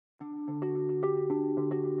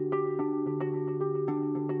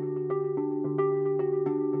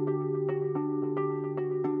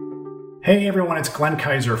Hey everyone, it's Glenn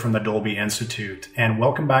Kaiser from the Dolby Institute, and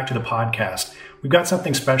welcome back to the podcast. We've got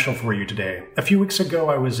something special for you today. A few weeks ago,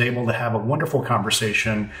 I was able to have a wonderful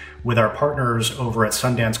conversation with our partners over at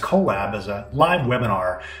Sundance Collab as a live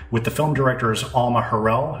webinar with the film directors Alma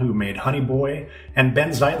Har'el, who made Honey Boy, and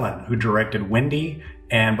Ben Zeitlin, who directed Wendy,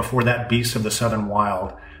 and before that, Beasts of the Southern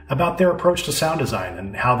Wild, about their approach to sound design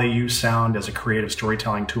and how they use sound as a creative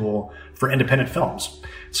storytelling tool for independent films.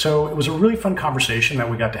 So it was a really fun conversation that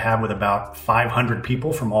we got to have with about 500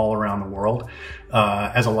 people from all around the world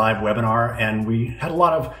as a live webinar. And we had a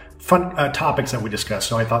lot of fun topics that we discussed.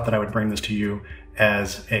 So I thought that I would bring this to you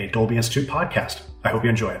as a Dolby Institute podcast. I hope you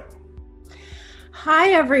enjoy it.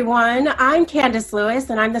 Hi, everyone. I'm Candace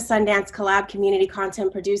Lewis, and I'm the Sundance Collab community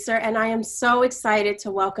content producer, and I am so excited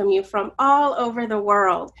to welcome you from all over the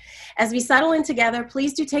world. As we settle in together,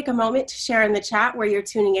 please do take a moment to share in the chat where you're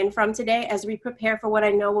tuning in from today as we prepare for what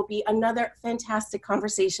I know will be another fantastic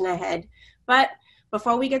conversation ahead. But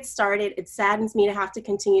before we get started, it saddens me to have to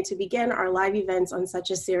continue to begin our live events on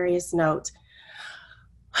such a serious note.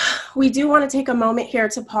 We do want to take a moment here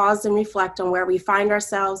to pause and reflect on where we find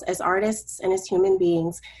ourselves as artists and as human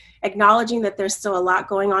beings, acknowledging that there's still a lot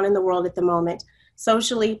going on in the world at the moment,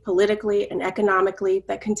 socially, politically, and economically,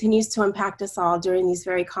 that continues to impact us all during these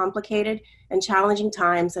very complicated and challenging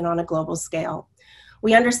times and on a global scale.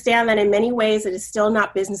 We understand that in many ways it is still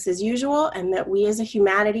not business as usual, and that we as a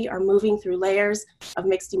humanity are moving through layers of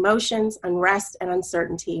mixed emotions, unrest, and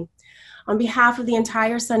uncertainty. On behalf of the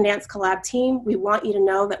entire Sundance Collab team, we want you to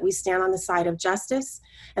know that we stand on the side of justice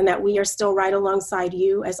and that we are still right alongside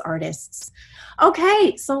you as artists.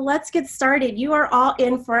 Okay, so let's get started. You are all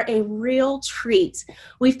in for a real treat.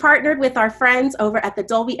 We've partnered with our friends over at the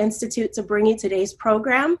Dolby Institute to bring you today's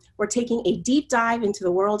program. We're taking a deep dive into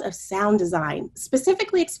the world of sound design,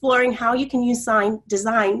 specifically exploring how you can use sound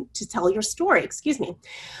design to tell your story,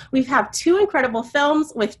 We have two incredible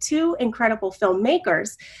films with two incredible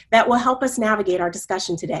filmmakers that will help us navigate our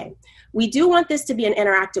discussion today. We do want this to be an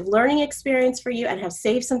interactive learning experience for you and have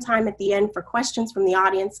saved some time at the end for questions from the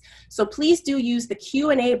audience. So please do use the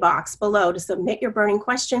Q&A box below to submit your burning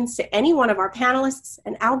questions to any one of our panelists,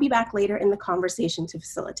 and I'll be back later in the conversation to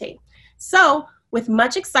facilitate. So with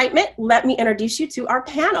much excitement, let me introduce you to our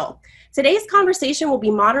panel. Today's conversation will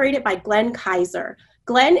be moderated by Glenn Kaiser.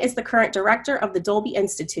 Glenn is the current director of the Dolby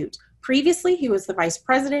Institute. Previously, he was the vice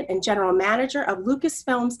president and general manager of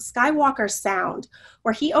Lucasfilm's Skywalker Sound,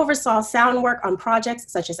 where he oversaw sound work on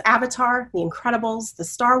projects such as Avatar, The Incredibles, the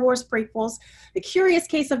Star Wars prequels, The Curious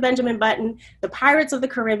Case of Benjamin Button, The Pirates of the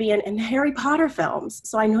Caribbean, and the Harry Potter films.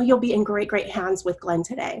 So I know you'll be in great, great hands with Glenn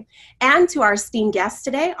today. And to our esteemed guests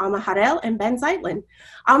today, Alma Har'el and Ben Zeitlin.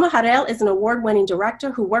 Alma Har'el is an award-winning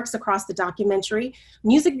director who works across the documentary,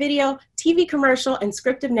 music video, TV commercial, and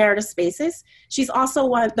scripted narrative spaces. She's also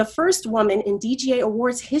the first woman in DGA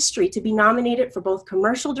Awards history to be nominated for both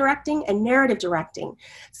commercial directing and narrative directing.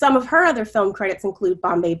 Some of her other film credits include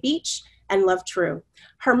Bombay Beach and Love True.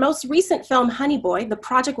 Her most recent film, Honey Boy, the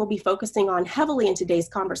project we'll be focusing on heavily in today's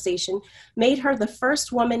conversation, made her the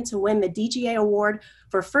first woman to win the DGA Award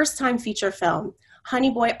for First Time Feature Film.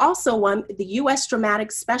 Honey Boy also won the U.S.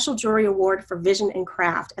 Dramatic Special Jury Award for Vision and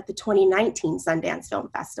Craft at the 2019 Sundance Film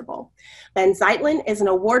Festival. Ben Zeitlin is an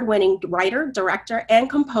award-winning writer, director, and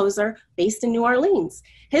composer based in New Orleans.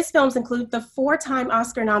 His films include the four-time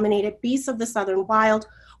Oscar-nominated Beasts of the Southern Wild,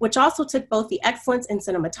 which also took both the Excellence in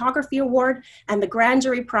Cinematography Award and the Grand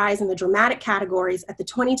Jury Prize in the Dramatic categories at the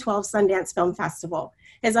 2012 Sundance Film Festival.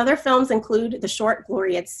 His other films include the short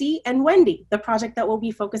Glory at Sea and Wendy, the project that we'll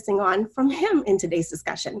be focusing on from him in today's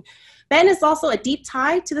discussion. Ben is also a deep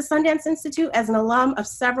tie to the Sundance Institute as an alum of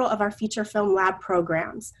several of our feature film lab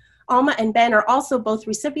programs. Alma and Ben are also both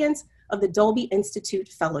recipients of the Dolby Institute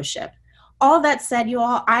Fellowship. All that said, you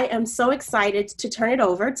all, I am so excited to turn it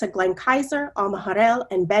over to Glenn Kaiser, Alma Har'el,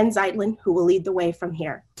 and Ben Zeitlin, who will lead the way from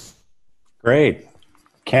here. Great.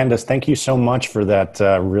 Candace, thank you so much for that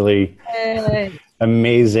really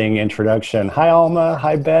amazing introduction. Hi, Alma.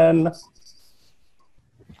 Hi, Ben.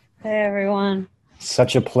 Hey, everyone.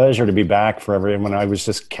 Such a pleasure to be back for everyone. I was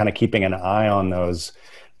just kind of keeping an eye on those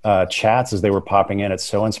chats as they were popping in. It's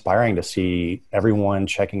so inspiring to see everyone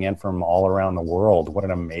checking in from all around the world. What an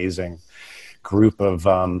amazing group of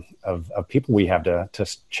people we have to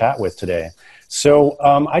chat with today. So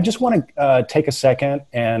I just want to take a second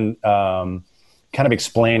and kind of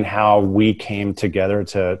explain how we came together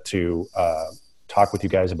to talk with you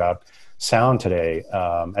guys about sound today.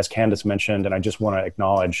 As Candace mentioned, and I just want to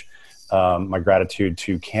acknowledge my gratitude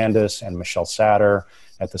to Candace and Michelle Satter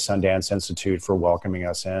at the Sundance Institute for welcoming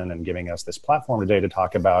us in and giving us this platform today to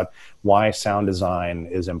talk about why sound design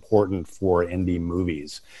is important for indie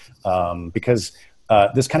movies. Because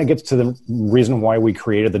this kind of gets to the reason why we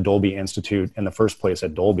created the Dolby Institute in the first place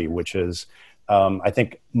at Dolby, which is I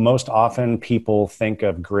think most often people think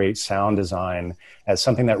of great sound design as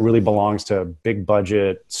something that really belongs to big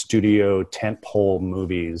budget studio tentpole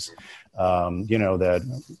movies,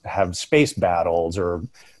 that have space battles or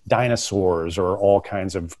dinosaurs or all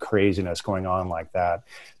kinds of craziness going on like that.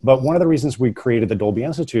 But one of the reasons we created the Dolby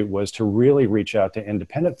Institute was to really reach out to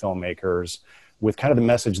independent filmmakers with kind of the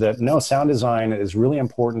message that no, sound design is really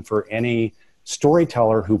important for any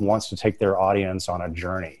storyteller who wants to take their audience on a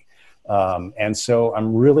journey. And so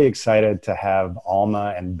I'm really excited to have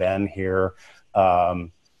Alma and Ben here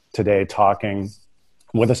today talking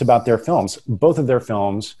with us about their films. Both of their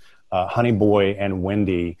films, Honey Boy and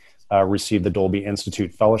Wendy, received the Dolby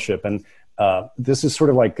Institute Fellowship. And this is sort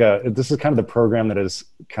of like, this is kind of the program that is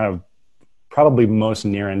kind of probably most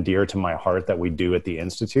near and dear to my heart that we do at the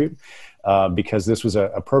Institute, because this was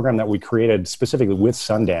a program that we created specifically with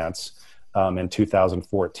Sundance in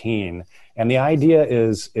 2014. And the idea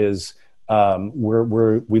is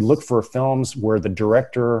we look for films where the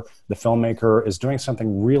director, the filmmaker, is doing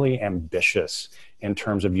something really ambitious in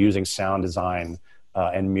terms of using sound design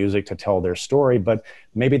and music to tell their story, but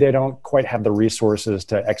maybe they don't quite have the resources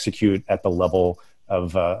to execute at the level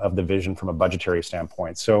of the vision from a budgetary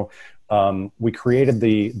standpoint. So we created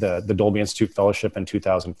the Dolby Institute Fellowship in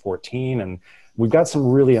 2014, and we've got some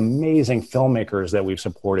really amazing filmmakers that we've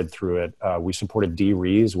supported through it. We supported Dee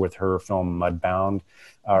Rees with her film Mudbound,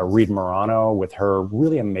 Reed Morano with her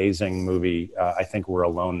really amazing movie, I Think We're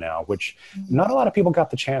Alone Now, which not a lot of people got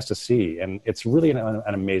the chance to see. And it's really an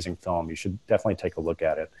amazing film. You should definitely take a look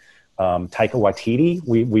at it. Taika Waititi,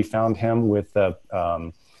 we found him with The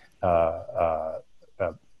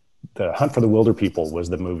Hunt for the Wilder People was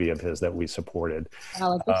the movie of his that we supported.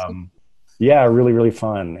 Yeah, really, really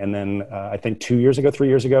fun. And then I think 3 years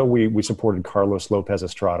ago, we supported Carlos Lopez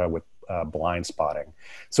Estrada with Blind Spotting.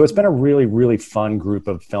 So it's been a really, really fun group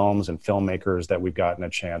of films and filmmakers that we've gotten a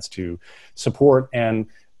chance to support. And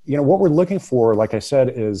what we're looking for, like I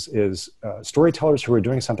said, is storytellers who are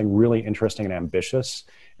doing something really interesting and ambitious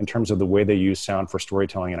in terms of the way they use sound for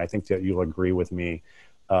storytelling. And I think that you'll agree with me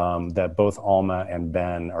that both Alma and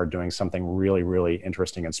Ben are doing something really, really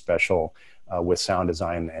interesting and special with sound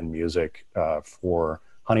design and music for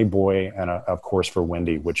Honey Boy and of course for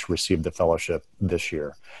Wendy, which received the fellowship this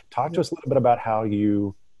year. Talk to us a little bit about how did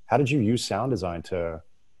you use sound design to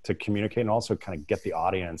communicate and also kind of get the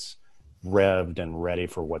audience revved and ready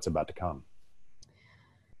for what's about to come?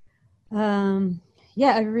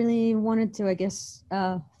 Yeah, I really wanted to, I guess,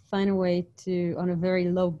 find a way to, on a very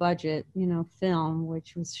low budget, film,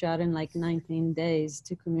 which was shot in like 19 days,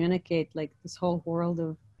 to communicate like this whole world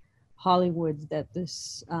of Hollywood that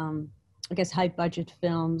this, I guess, high budget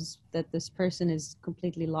films that this person is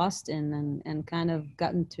completely lost in and kind of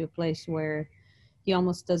gotten to a place where he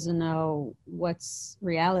almost doesn't know what's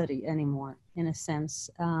reality anymore, in a sense.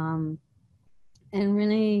 And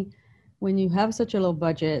really, when you have such a low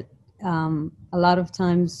budget, a lot of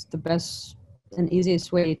times the best and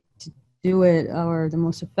easiest way to do it, or the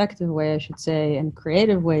most effective way, I should say, and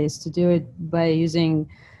creative way, is to do it by using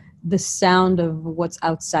the sound of what's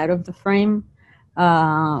outside of the frame,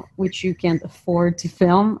 which you can't afford to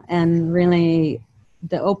film. And really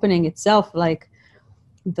the opening itself, like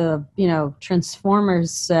the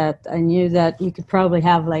Transformers set, I knew that you could probably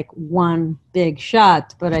have like one big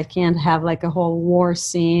shot, but I can't have like a whole war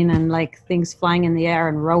scene and like things flying in the air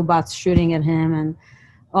and robots shooting at him, and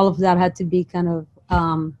all of that had to be kind of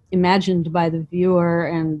imagined by the viewer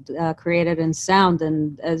and created in sound.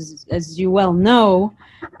 And as you well know,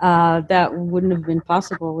 that wouldn't have been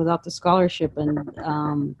possible without the scholarship. And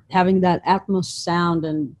having that Atmos sound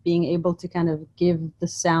and being able to kind of give the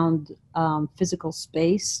sound physical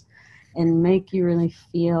space and make you really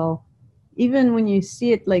feel, even when you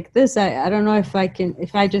see it like this, I don't know if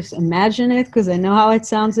I just imagine it because I know how it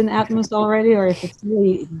sounds in Atmos already, or if it's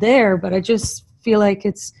really there, but I just feel like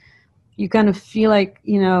you kind of feel like,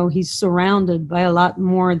 he's surrounded by a lot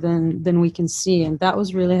more than we can see. And that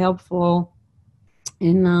was really helpful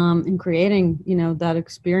in creating, that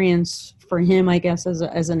experience for him, I guess,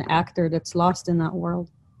 as an actor that's lost in that world.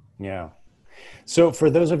 Yeah. So for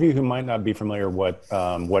those of you who might not be familiar, what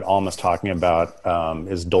Alma's talking about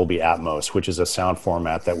is Dolby Atmos, which is a sound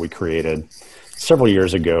format that we created several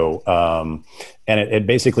years ago. And it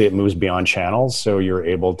basically moves beyond channels. So you're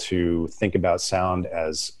able to think about sound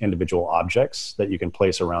as individual objects that you can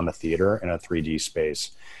place around the theater in a 3D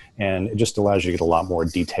space. And it just allows you to get a lot more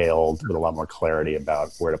detailed with a lot more clarity about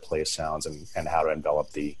where to place sounds and how to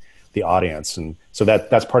envelop the audience. And so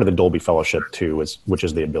that's part of the Dolby Fellowship too, which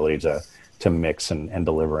is the ability to mix and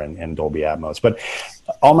deliver in Dolby Atmos. But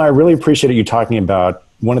Alma, I really appreciated you talking about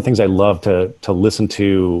one of the things I love to listen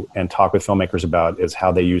to and talk with filmmakers about is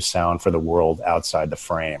how they use sound for the world outside the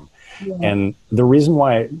frame. Yeah. And the reason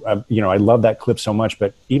why, I love that clip so much,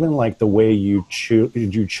 but even like the way you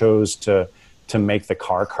chose to make the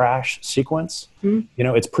car crash sequence,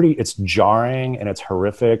 it's jarring and it's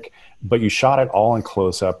horrific, but you shot it all in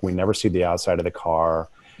close up. We never see the outside of the car.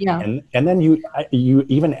 Yeah. And then you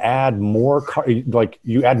even add more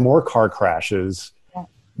car crashes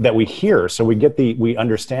that we hear. So we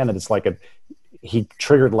understand that it's like he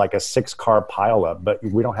triggered like a 6-car pileup, but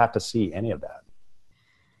we don't have to see any of that.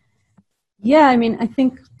 Yeah, I mean, I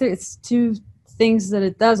think there's two things that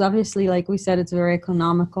it does. Obviously, like we said, it's very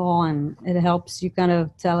economical and it helps you kind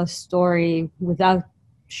of tell a story without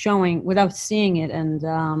seeing it.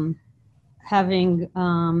 And having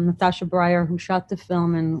Natasha Breyer, who shot the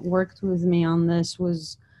film and worked with me on this,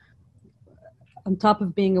 was on top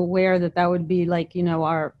of being aware that would be like,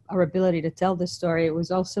 our ability to tell the story. It was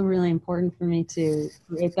also really important for me to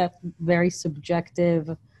create that very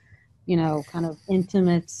subjective, kind of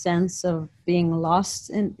intimate sense of being lost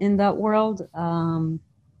in that world.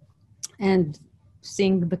 And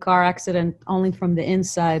seeing the car accident only from the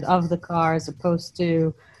inside of the car, as opposed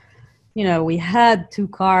to, we had 2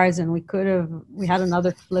 cars and we had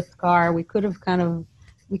another flipped car. We could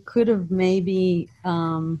have maybe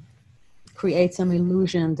create some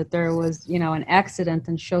illusion that there was, an accident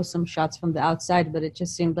and show some shots from the outside, but it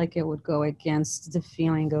just seemed like it would go against the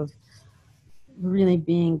feeling of really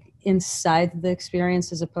being inside the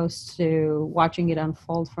experience as opposed to watching it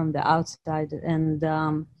unfold from the outside. And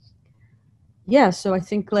so I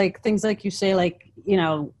think like things like you say, like,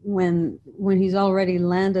 when he's already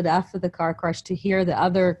landed after the car crash, to hear the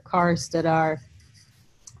other cars that are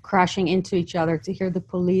crashing into each other, to hear the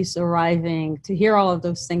police arriving, to hear all of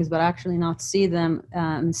those things, but actually not see them,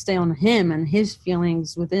 and stay on him and his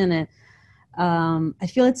feelings within it. I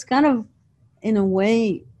feel it's kind of, in a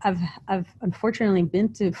way, I've unfortunately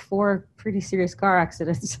been to 4 pretty serious car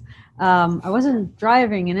accidents. I wasn't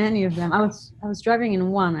driving in any of them. I was driving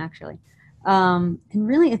in one, actually. And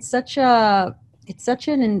really, it's such a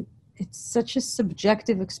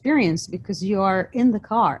subjective experience because you are in the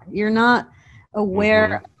car. You're not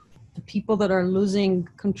aware of the people that are losing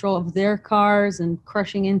control of their cars and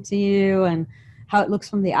crushing into you and how it looks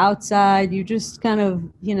from the outside. You just kind of,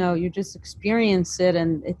 you just experience it.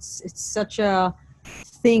 And it's such a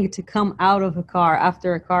thing to come out of a car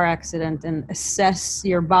after a car accident and assess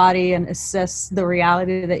your body and assess the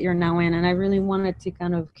reality that you're now in. And I really wanted to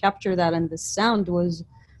kind of capture that. And the sound was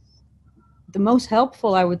the most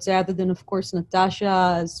helpful, I would say, other than, of course,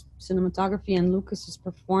 Natasha's cinematography and Lucas's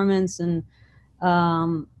performance. And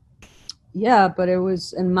but it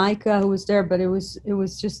was, and Micah, who was there, but it was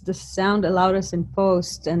just the sound allowed us in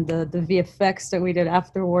post, and the VFX that we did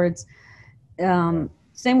afterwards.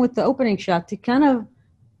 Same with the opening shot, to kind of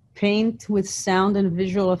paint with sound and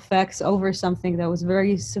visual effects over something that was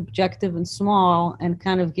very subjective and small and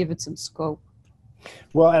kind of give it some scope.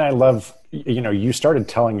 Well, and I love, you started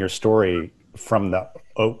telling your story from the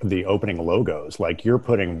opening logos. Like, you're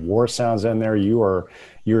putting war sounds in there. You're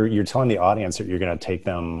telling the audience that you're going to take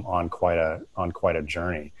them on quite a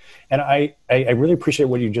journey. And I really appreciate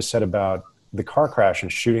what you just said about the car crash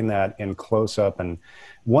and shooting that in close up. And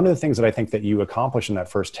one of the things that I think that you accomplished in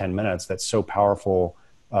that first 10 minutes that's so powerful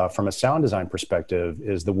from a sound design perspective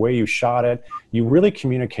is the way you shot it. You really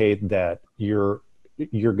communicate that you're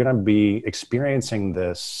going to be experiencing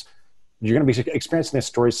this. You're going to be experiencing this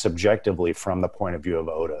story subjectively from the point of view of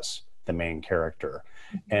Otis, the main character.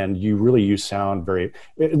 And you really use sound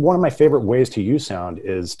one of my favorite ways to use sound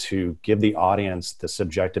is to give the audience the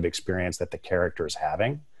subjective experience that the character is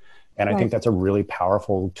having. And I think that's a really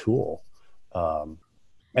powerful tool.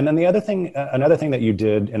 And then another thing that you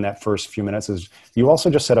did in that first few minutes is you also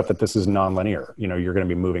just set up that this is nonlinear. You're going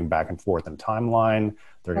to be moving back and forth in timeline.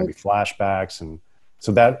 There are going to be flashbacks. And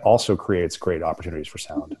so that also creates great opportunities for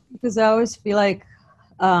sound. Because I always feel like,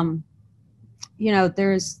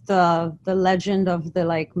 there's the legend of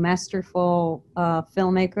the masterful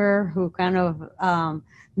filmmaker who kind of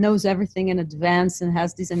knows everything in advance and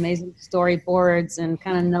has these amazing storyboards and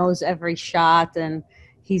kind of knows every shot, and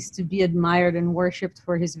he's to be admired and worshipped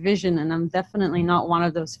for his vision. And I'm definitely not one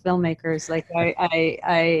of those filmmakers.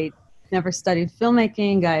 I never studied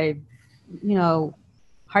filmmaking. I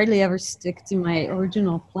hardly ever stick to my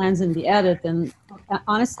original plans in the edit. And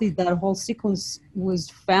honestly, that whole sequence was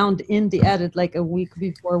found in the edit like a week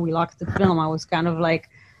before we locked the film. I was kind of like,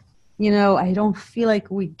 I don't feel like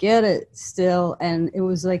we get it still. And it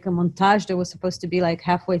was like a montage that was supposed to be like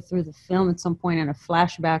halfway through the film at some point in a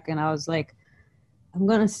flashback. And I was like, I'm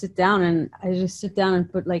going to sit down. And I just sit down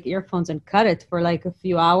and put like earphones and cut it for like a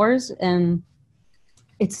few hours. And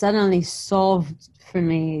it suddenly solved for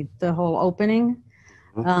me the whole opening.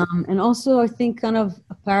 And also I think kind of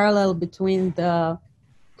a parallel between the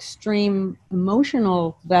extreme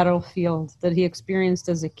emotional battlefield that he experienced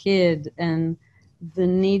as a kid and the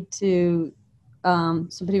need to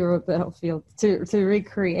somebody wrote battlefield to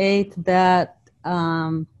recreate that,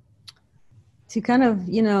 to kind of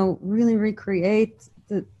really recreate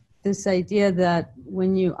this idea that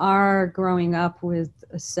when you are growing up with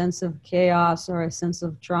a sense of chaos or a sense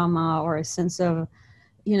of trauma or a sense of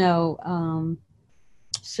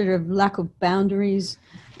sort of lack of boundaries,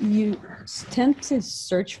 you tend to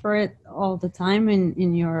search for it all the time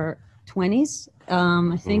in your 20s.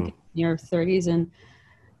 I think your 30s, and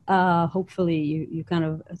hopefully you kind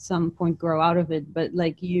of at some point grow out of it, but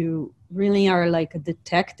like you really are like a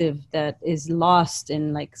detective that is lost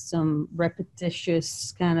in like some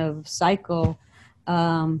repetitious kind of cycle,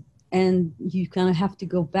 and you kind of have to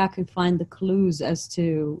go back and find the clues as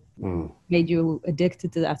to made you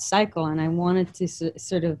addicted to that cycle. And I wanted to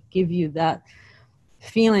sort of give you that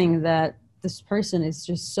feeling that this person is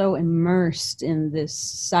just so immersed in this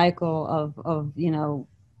cycle of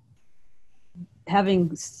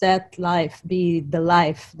having set life be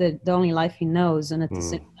the only life he knows, and at the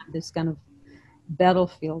same time this kind of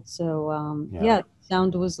battlefield. So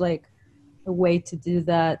sound was like a way to do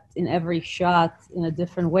that in every shot in a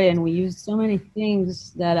different way, and we used so many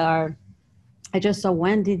things that are. I just saw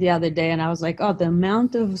Wendy the other day, and I was like, oh, the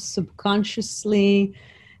amount of subconsciously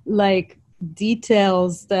like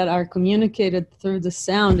details that are communicated through the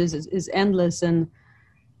sound is endless. And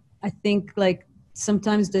I think like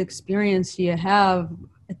sometimes the experience you have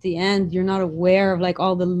at the end, you're not aware of like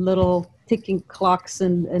all the little ticking clocks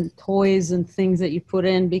and toys and things that you put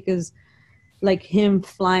in, because like him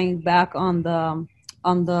flying back on the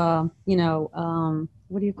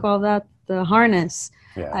what do you call that, the harness.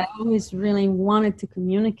 I always really wanted to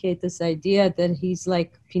communicate this idea that he's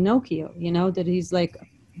like Pinocchio, that he's like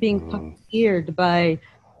being puppeteered by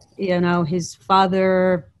his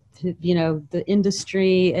father, the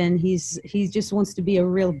industry, and he just wants to be a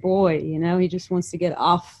real boy. He just wants to get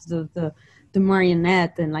off the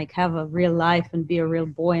marionette and like have a real life and be a real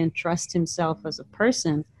boy and trust himself as a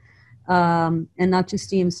person, and not just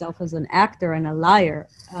see himself as an actor and a liar.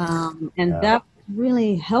 That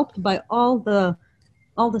really helped by all the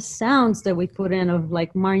sounds that we put in of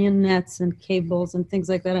like marionettes and cables and things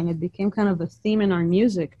like that, and it became kind of a theme in our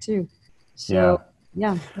music too. So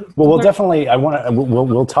yeah. Well, we'll definitely.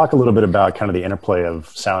 We'll talk a little bit about kind of the interplay of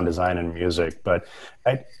sound design and music. But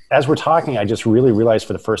as we're talking, I just really realized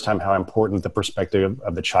for the first time how important the perspective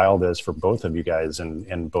of the child is for both of you guys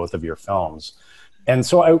in both of your films. And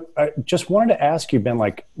so I just wanted to ask you, Ben,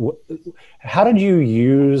 like, how did you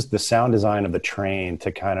use the sound design of the train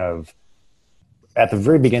to kind of, at the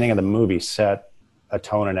very beginning of the movie, set a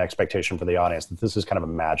tone and expectation for the audience that this is kind of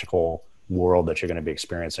a magical world that you're going to be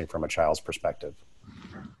experiencing from a child's perspective?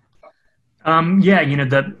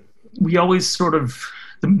 We always sort of,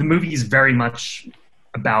 the movie is very much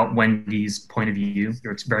about Wendy's point of view.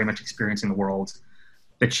 You're very much experiencing the world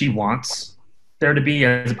that she wants there to be,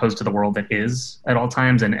 as opposed to the world that is at all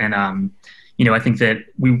times. And I think that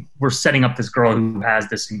we're setting up this girl who has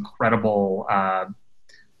this incredible,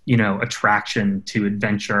 attraction to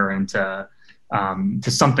adventure and to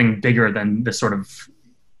something bigger than the sort of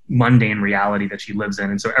mundane reality that she lives in.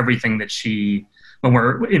 And so everything that when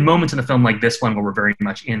we're in moments in the film like this one, where we're very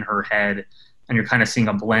much in her head and you're kind of seeing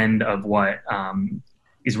a blend of what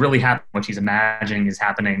is really happening, what she's imagining is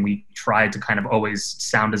happening, we tried to kind of always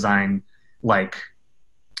sound design like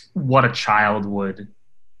what a child would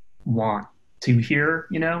want to hear,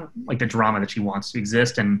 like the drama that she wants to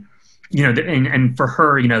exist. And, and for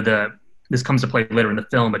her, this comes to play later in the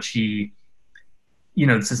film, but she,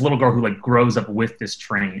 it's this little girl who like grows up with this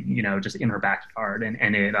train, just in her backyard.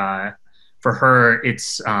 And it, for her,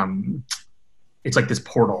 it's like this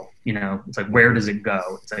portal, it's like, where does it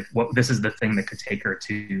go? It's like, this is the thing that could take her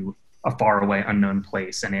to a faraway unknown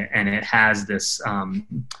place. And it has this,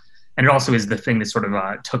 and it also is the thing that sort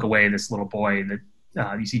of took away this little boy that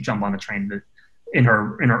you see jump on the train that in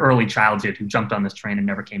her early childhood, who jumped on this train and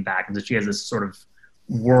never came back. And so she has this sort of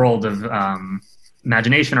world of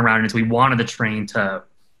imagination around it. And so we wanted the train to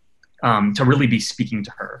really be speaking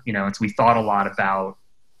to her, and so we thought a lot about,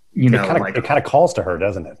 it kind of calls to her,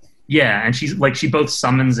 doesn't it? Yeah, and she's like, she both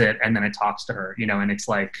summons it and then it talks to her, you know, and it's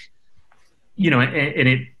like, you know,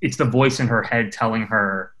 and it's the voice in her head telling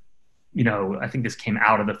her, you know, I think this came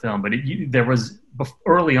out of the film, but there was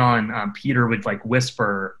early on, Peter would like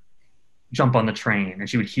whisper, "Jump on the train," and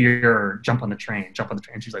she would hear, "Jump on the train, jump on the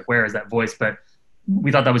train." And she's like, "Where is that voice?" But we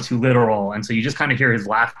thought that was too literal, and so you just kind of hear his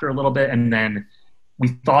laughter a little bit, and then we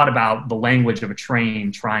thought about the language of a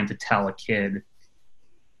train trying to tell a kid,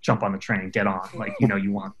 "Jump on the train, get on," like, you know,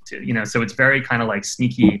 you want to, you know, so it's very kind of like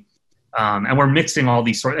sneaky. And we're mixing all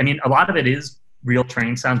these I mean, a lot of it is real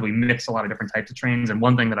train sounds. We mix a lot of different types of trains. And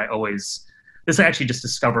one thing that this I actually just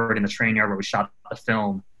discovered in the train yard where we shot the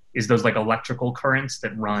film, is those like electrical currents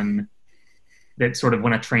that run, that sort of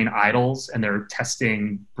when a train idles and they're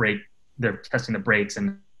testing the brakes,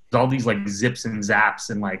 and all these like zips and zaps,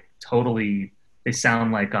 and like totally, they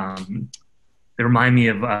sound like, they remind me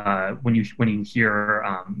of when you hear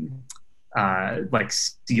like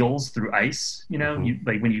seals through ice, you know,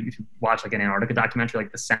 if you watch like an Antarctica documentary,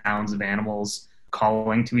 like the sounds of animals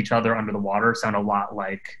calling to each other under the water sound a lot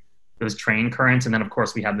like those train currents. And then of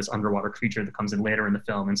course we have this underwater creature that comes in later in the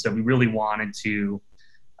film. And so we really wanted to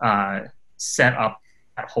set up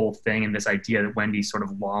that whole thing, and this idea that Wendy sort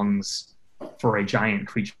of longs for a giant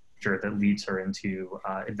creature that leads her into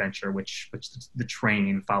adventure, which the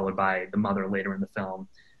train, followed by the mother later in the film.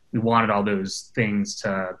 We wanted all those things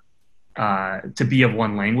to be of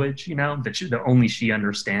one language, you know, that only she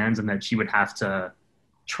understands, and that she would have to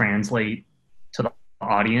translate to the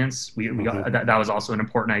audience. That was also an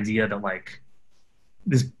important idea, that like,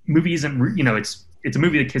 this movie isn't, you know, it's a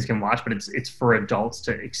movie that kids can watch, but it's for adults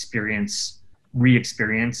to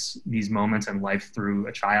re-experience these moments in life through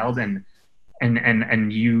a child. And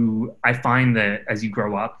I find that as you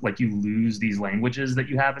grow up, like, you lose these languages that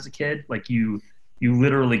you have as a kid. Like you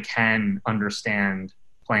literally can understand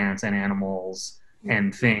plants and animals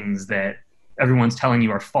and things that everyone's telling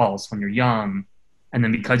you are false when you're young. And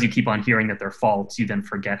then because you keep on hearing that they're false, you then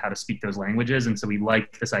forget how to speak those languages. And so we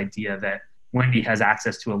like this idea that Wendy has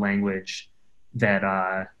access to a language that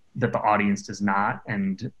the audience does not,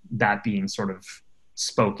 and that being sort of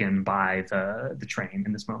spoken by the train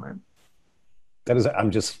in this moment.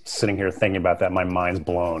 I'm just sitting here thinking about that. My mind's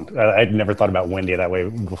blown. I'd never thought about Wendy that way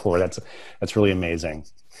before. That's really amazing.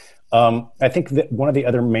 I think that one of the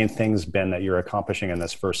other main things, Ben, that you're accomplishing in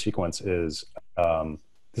this first sequence is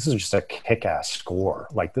this is just a kick-ass score.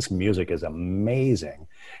 Like, this music is amazing,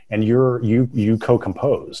 and you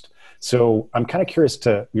co-composed. So I'm kind of curious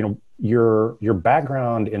to, you know, your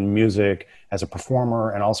background in music as a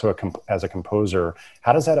performer and also as a composer.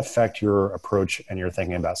 How does that affect your approach and your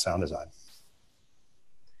thinking about sound design?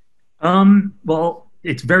 Well,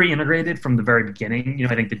 it's very integrated from the very beginning. You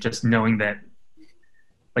know, I think that just knowing that,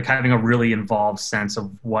 like, having a really involved sense of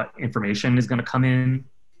what information is going to come in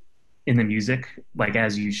the music, like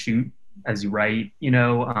as you shoot, as you write,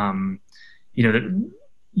 I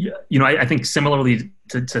think similarly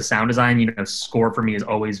to sound design, you know, score for me is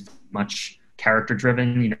always much character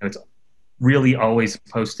driven. You know, it's really always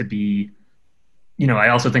supposed to be, you know, I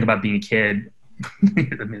also think about being a kid.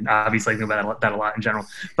 I mean, obviously I think about that a lot in general,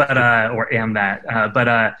 but, or am that,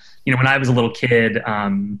 you know, when I was a little kid,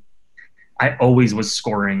 I always was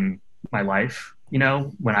scoring my life, you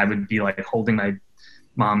know, when I would be like holding my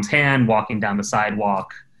mom's hand, walking down the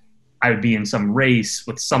sidewalk, I would be in some race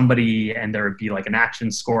with somebody and there would be like an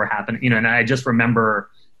action score happening, you know, and I just remember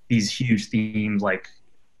these huge themes, like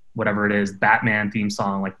whatever it is, Batman theme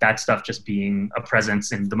song, like that stuff just being a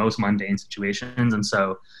presence in the most mundane situations. And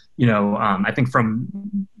so, you know, I think from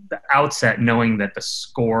the outset, knowing that the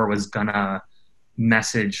score was gonna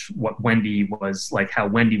message what Wendy was like, how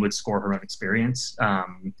Wendy would score her own experience,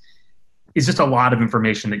 is just a lot of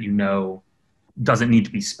information that, you know, doesn't need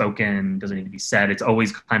to be spoken, doesn't need to be said. It's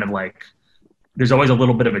always kind of like, there's always a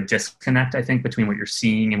little bit of a disconnect, I think, between what you're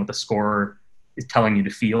seeing and what the score is telling you to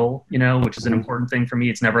feel, you know, which is an important thing for me.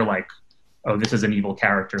 It's never like, oh, this is an evil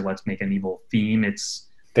character, let's make an evil theme.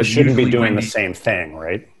 They shouldn't be doing the same thing,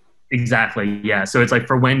 right? Exactly. Yeah. So it's like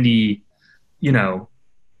for Wendy, I mean,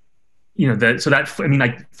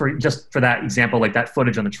 like for that example, like that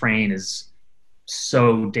footage on the train is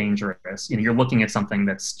so dangerous. You know, you're looking at something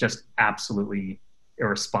that's just absolutely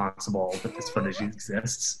irresponsible that this footage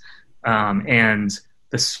exists. And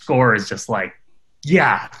the score is just like,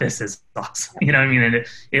 yeah, this is awesome. You know what I mean? And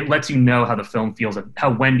it lets you know how the film feels,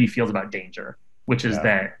 how Wendy feels about danger, which is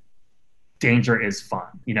that danger is fun.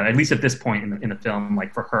 You know, at least at this point in the film,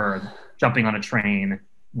 like for her, jumping on a train,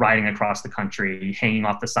 riding across the country, hanging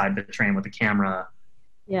off the side of the train with a camera,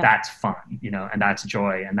 that's fun, you know, and that's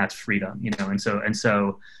joy and that's freedom, you know. And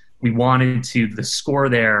so we wanted to, the score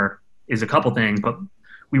there is a couple things, but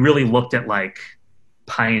we really looked at like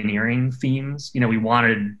pioneering themes. We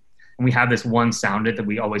wanted, and we have this one sound bit that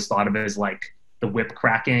we always thought of as like the whip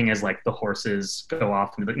cracking as like the horses go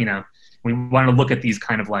off into the, we wanted to look at these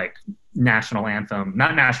kind of like national anthem,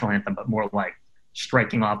 not national anthem, but more like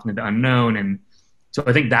striking off into the unknown. And so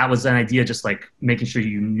I think that was an idea, just like making sure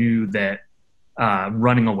you knew that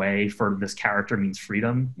running away for this character means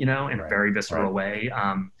freedom, in a very visceral way.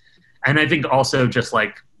 And I think also just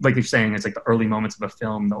like you're saying, it's like the early moments of a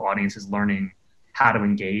film, the audience is learning how to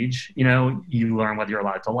engage. You learn whether you're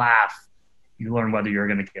allowed to laugh, you learn whether you're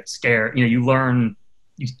going to get scared. You learn,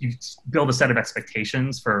 you build a set of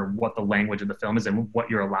expectations for what the language of the film is and what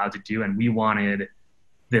you're allowed to do. And we wanted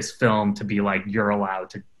this film to be like, you're allowed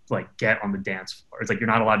to like get on the dance floor. It's like, you're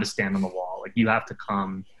not allowed to stand on the wall. Like, you have to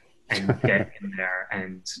come and get in there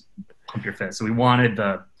and pump your fist. So we wanted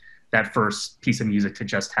that first piece of music to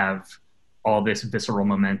just have all this visceral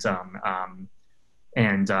momentum.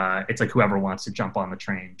 And it's like, whoever wants to jump on the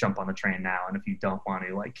train now. And if you don't want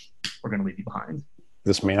to, like, we're going to leave you behind.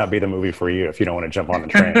 This may not be the movie for you if you don't want to jump on the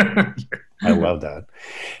train. I love that.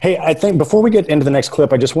 Hey, I think before we get into the next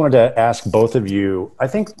clip, I just wanted to ask both of you, I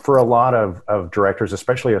think for a lot of directors,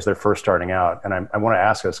 especially as they're first starting out, and I want to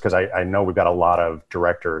ask this because I know we've got a lot of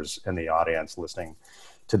directors in the audience listening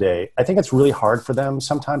today. I think it's really hard for them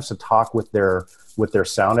sometimes to talk with their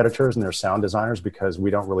sound editors and their sound designers because we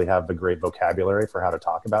don't really have the great vocabulary for how to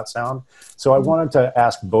talk about sound. So I wanted to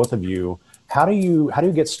ask both of you, how do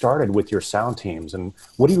you get started with your sound teams, and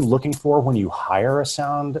what are you looking for when you hire a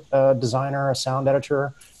sound designer, a sound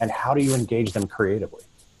editor, and how do you engage them creatively?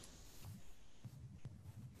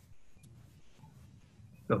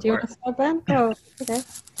 Do you want to start, Ben? Oh, okay.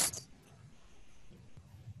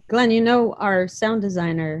 Glenn, our sound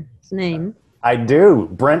designer's name. I do.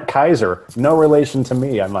 Brent Kaiser. No relation to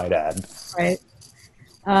me, I might add. Right.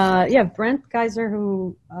 Brent Kaiser,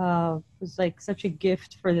 who was like such a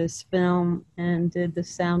gift for this film and did the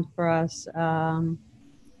sound for us,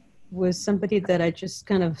 was somebody that I just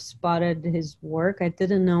kind of spotted his work. I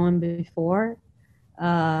didn't know him before.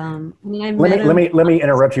 Let me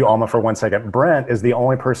interrupt you, Alma, for 1 second. Brent is the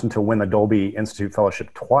only person to win the Dolby Institute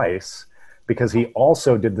Fellowship twice because he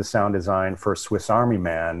also did the sound design for Swiss Army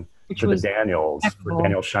Man for the Daniels, for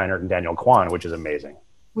Daniel Scheinert and Daniel Kwan, which is amazing.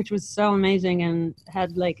 Which was so amazing and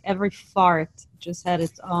had like every fart just had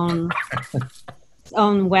its own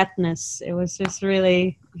wetness. It was just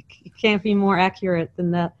really, it can't be more accurate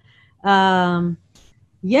than that.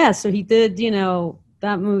 So he did,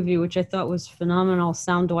 that movie, which I thought was phenomenal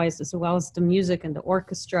sound-wise, as well as the music and the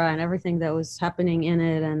orchestra and everything that was happening in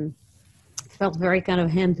it, and felt very kind of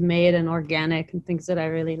handmade and organic and things that I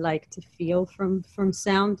really like to feel from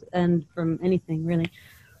sound and from anything really.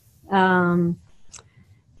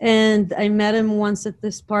 And I met him once at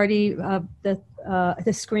this party, at the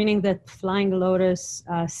screening that Flying Lotus,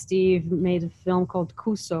 Steve made a film called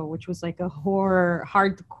Kuso, which was like a horror,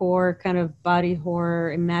 hardcore kind of body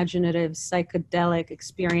horror, imaginative, psychedelic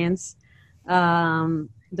experience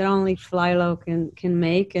that only Flylo can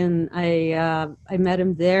make. And I met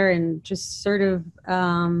him there and just sort of,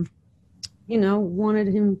 wanted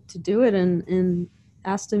him to do it and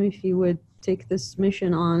asked him if he would take this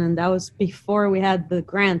mission on, and that was before we had the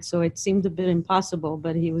grant, so it seemed a bit impossible,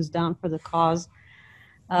 but he was down for the cause.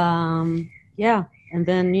 And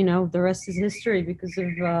then the rest is history because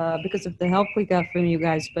of the help we got from you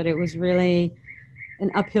guys. But it was really an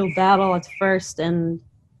uphill battle at first, and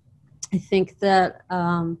I think that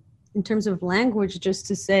in terms of language, just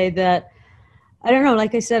to say that, I don't know,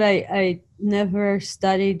 like I said, I never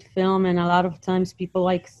studied film, and a lot of times people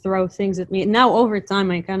like throw things at me. Now over time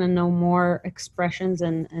I kind of know more expressions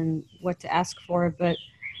and what to ask for, but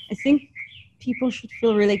I think people should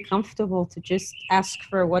feel really comfortable to just ask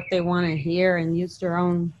for what they want to hear and use their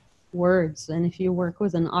own words. And if you work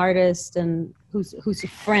with an artist and who's a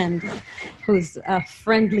friend, who's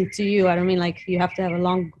friendly to you, I don't mean like you have to have a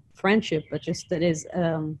long friendship, but just that is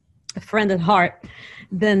a friend at heart,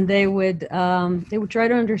 then they would try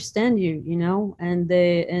to understand you, and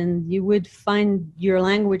you would find your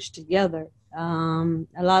language together. A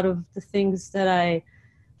lot of the things that I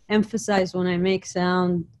emphasize when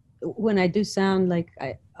I do sound, like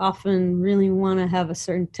I often really want to have a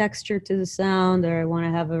certain texture to the sound, or I want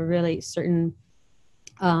to have a really certain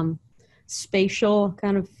spatial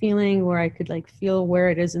kind of feeling where I could like feel where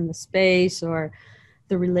it is in the space, or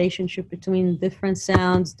the relationship between different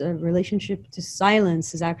sounds. The relationship to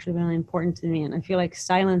silence is actually really important to me, and I feel like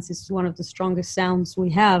silence is one of the strongest sounds we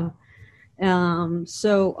have.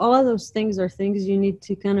 So all of those things are things you need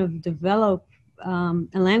to kind of develop a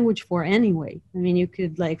language for anyway. I mean, you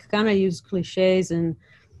could like kind of use cliches and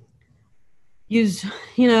use,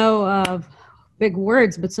 big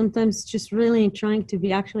words, but sometimes just really trying to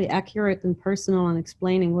be actually accurate and personal and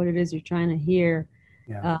explaining what it is you're trying to hear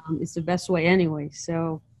is the best way anyway.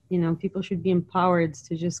 So, people should be empowered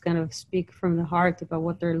to just kind of speak from the heart about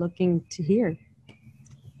what they're looking to hear.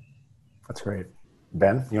 That's great.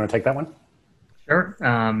 Ben, you want to take that one? Sure.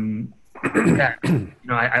 I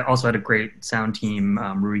also had a great sound team,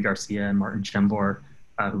 Rui Garcia and Martin Chembor,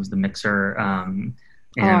 who was the mixer.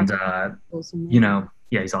 He's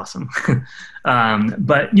awesome.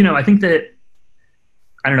 But, I think that,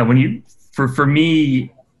 I don't know, for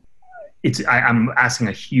me, I'm asking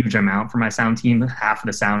a huge amount for my sound team. Half of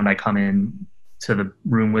the sound I come in to the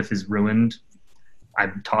room with is ruined.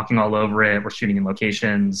 I'm talking all over it. We're shooting in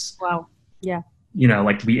locations. Wow. Yeah. We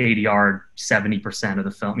ADR 70% of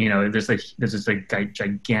the film. There's just a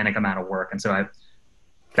gigantic amount of work, and so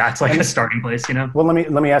that's like a starting place. Well,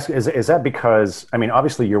 let me ask: is that because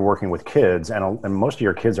obviously you're working with kids, and most of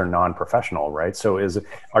your kids are non-professional, right? So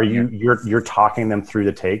you're talking them through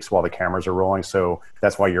the takes while the cameras are rolling? So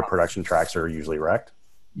that's why your production tracks are usually wrecked.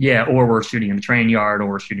 Yeah, or we're shooting in a train yard, or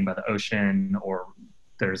we're shooting by the ocean, or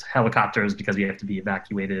there's helicopters because we have to be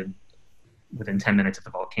evacuated within 10 minutes if the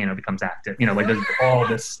volcano becomes active. There's all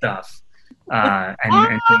this stuff. And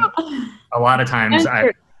a lot of times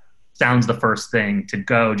sound's the first thing to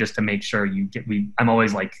go, just to make sure I'm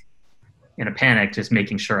always like in a panic, just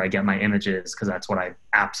making sure I get my images, because that's what I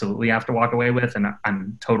absolutely have to walk away with. And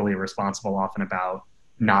I'm totally responsible often about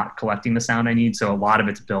not collecting the sound I need. So a lot of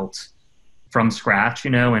it's built from scratch,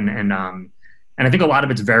 and I think a lot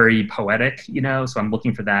of it's very poetic, so I'm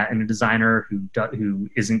looking for that in a designer who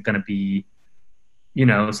isn't going to be,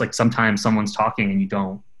 it's like sometimes someone's talking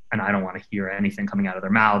and I don't want to hear anything coming out of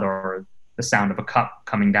their mouth, or the sound of a cup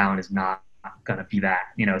coming down is not going to be that,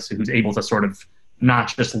 so who's able to sort of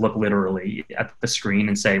not just look literally at the screen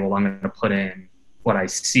and say, well, I'm going to put in what I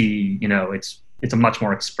see, it's a much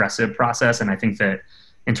more expressive process. And I think that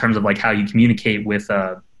in terms of like how you communicate with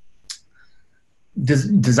a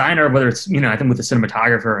designer, whether it's, I think with a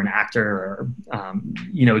cinematographer or an actor, or,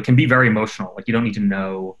 it can be very emotional. Like you don't need to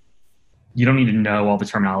know all the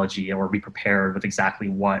terminology or be prepared with exactly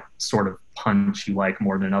what sort of punch you like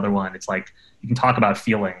more than another one. It's like you can talk about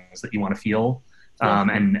feelings that you want to feel.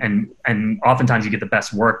 And oftentimes you get the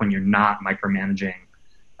best work when you're not micromanaging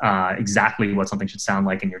exactly what something should sound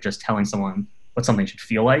like, and you're just telling someone what something should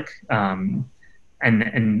feel like. And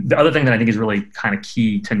the other thing that I think is really kind of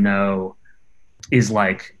key to know is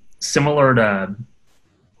like similar to,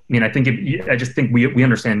 I just think we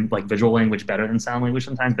understand like visual language better than sound language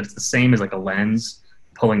sometimes, but it's the same as like a lens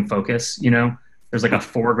pulling focus. There's like a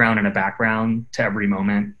foreground and a background to every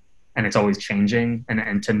moment, and it's always changing.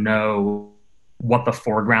 And to know what the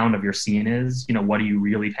foreground of your scene is, what are you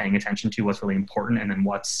really paying attention to, what's really important, and then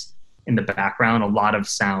what's in the background. A lot of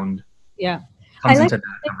sound comes into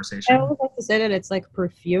that conversation. I always like to say that it's like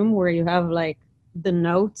perfume, where you have like the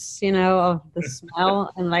notes, of the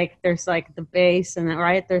smell, and like there's like the bass, and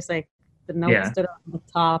there's like the notes that are on the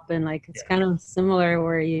top, and like it's kind of similar,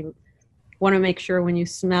 where you want to make sure when you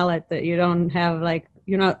smell it that you don't have like,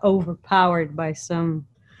 you're not overpowered by some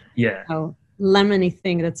lemony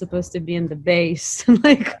thing that's supposed to be in the bass.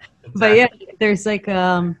 But yeah, there's like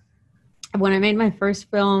when I made my first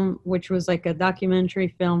film, which was like a documentary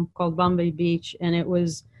film called Bombay Beach, and it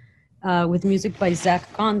was with music by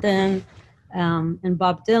Zach Condon and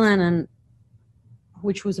Bob Dylan, and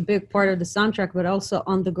which was a big part of the soundtrack, but also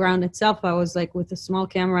on the ground itself, I was like with a small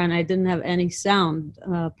camera, and I didn't have any sound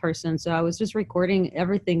person. So I was just recording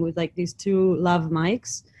everything with like these two lav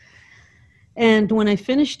mics. And when I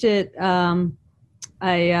finished it,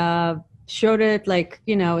 I showed it like,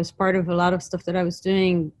 as part of a lot of stuff that I was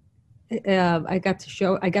doing. I got to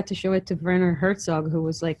show it to Werner Herzog, who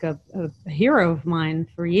was like a hero of mine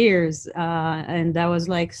for years. And I was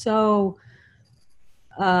like,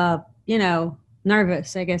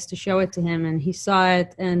 nervous, I guess, to show it to him, and he saw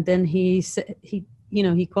it, and then he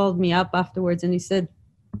called me up afterwards, and he said,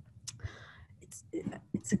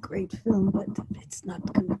 it's a great film, but it's not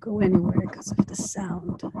going to go anywhere because of the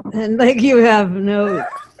sound, and like, you have no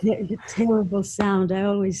terrible sound. I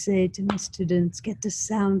always say to my students, get the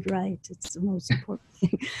sound right, it's the most important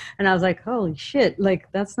thing. And I was like, holy shit,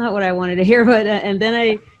 like that's not what I wanted to hear. But and then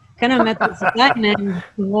I kind of met this guy named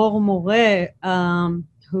Dror More,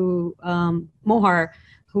 Mohar,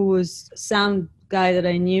 who was a sound guy that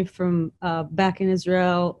I knew from back in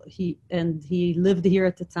Israel. He lived here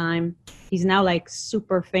at the time. He's now like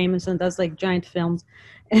super famous and does like giant films.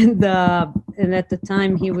 And at the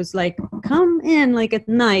time he was like, come in like at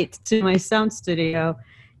night to my sound studio.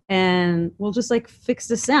 and we'll just like fix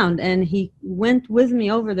the sound. And he went with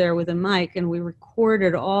me over there with a mic, and we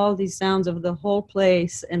recorded all these sounds of the whole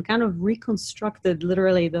place and kind of reconstructed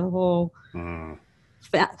literally the whole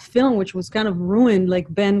film, which was kind of ruined,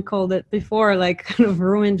 like Ben called it before, like kind of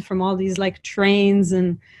ruined from all these like trains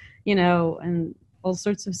and, you know, and all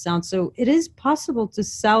sorts of sounds. So it is possible to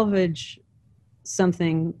salvage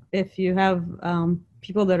something if you have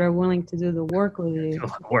people that are willing to do the work with you. Do a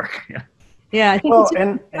lot of work, yeah. Yeah, I think Well,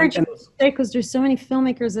 it's because there's so many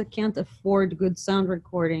filmmakers that can't afford good sound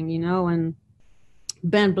recording, you know. And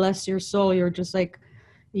Ben, bless your soul, you're just like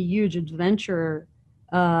a huge adventurer.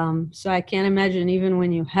 So I can't imagine even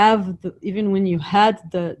when you had the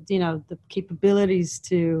you know the capabilities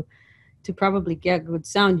to probably get good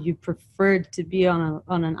sound, you preferred to be on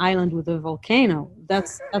an island with a volcano.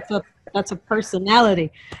 That's a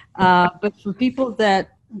personality. But for people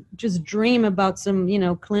that just dream about some, you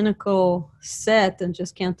know, clinical set and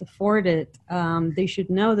just can't afford it, they should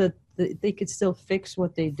know that they could still fix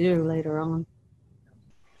what they do later on.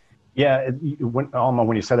 Yeah, Alma,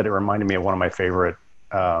 when you said that, it reminded me of one of my favorite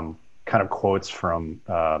kind of quotes from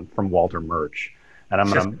Walter Murch, and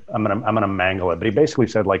I'm gonna mangle it, but he basically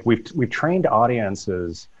said, like, we've trained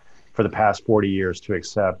audiences for the past 40 years to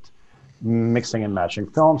accept mixing and matching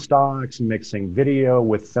film stocks, mixing video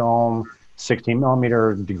with film, 16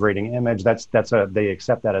 millimeter degrading image. They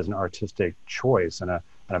accept that as an artistic choice and a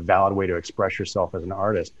valid way to express yourself as an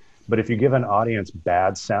artist. But if you give an audience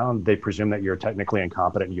bad sound, they presume that you're technically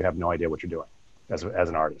incompetent and you have no idea what you're doing as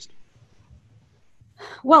an artist.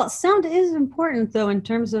 Well, sound is important, though, in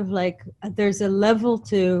terms of like there's a level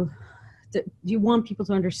to you want people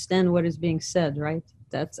to understand what is being said, right?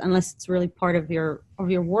 That's unless it's really part of your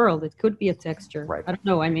world. It could be a texture. Right. I don't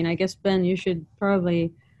know. I mean, I guess, Ben, you should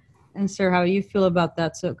probably answer how you feel about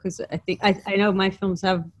that. So, because I think I know my films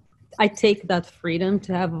I take that freedom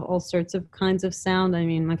to have all sorts of kinds of sound. I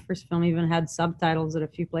mean, my first film even had subtitles at a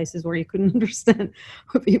few places where you couldn't understand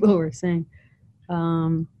what people were saying.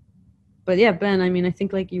 But yeah, Ben, I mean, I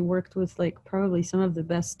think like you worked with like probably some of the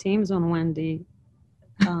best teams on Wendy.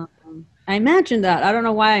 I imagine that. I don't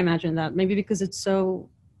know why I imagine that. Maybe because it's so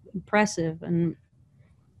impressive and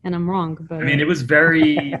I'm wrong. But I mean, it was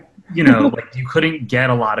very, you know, like you couldn't get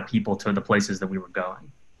a lot of people to the places that we were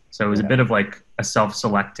going. So it was a bit of like a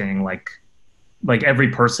self-selecting, like every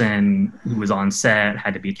person who was on set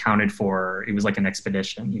had to be accounted for. It was like an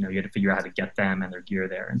expedition, you know, you had to figure out how to get them and their gear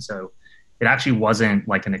there. And so it actually wasn't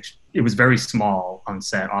like it was very small on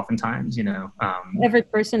set oftentimes, you know. Every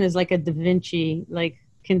person is like a Da Vinci, like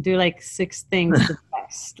can do like 6 things the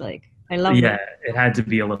best. Like I love Yeah, it had to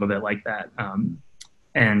be a little bit like that.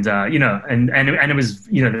 You know, and it was,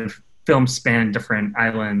 you know, the film spanned different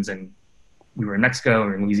islands, and we were in Mexico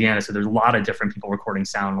or in Louisiana, so there's a lot of different people recording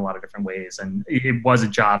sound in a lot of different ways, and it was a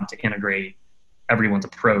job to integrate everyone's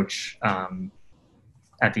approach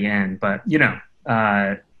at the end. But, you know,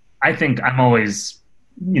 I think I'm always,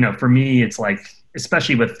 you know, for me, it's like,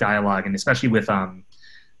 especially with dialogue and especially with, I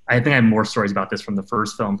think I have more stories about this from the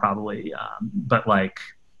first film probably, but like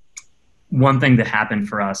one thing that happened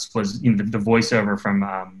for us was, you know, the voiceover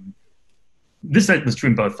from, this was true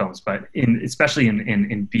in both films, but especially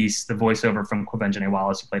in Beast, the voiceover from Quvenzhané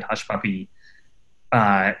Wallis, who played Hush Puppy,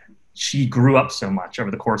 she grew up so much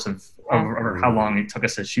over the course of over how long it took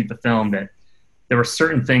us to shoot the film that there were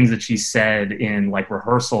certain things that she said in like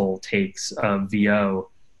rehearsal takes of VO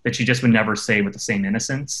that she just would never say with the same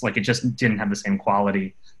innocence. Like it just didn't have the same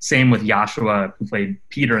quality. Same with Joshua, who played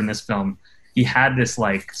Peter in this film. He had this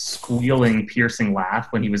like squealing, piercing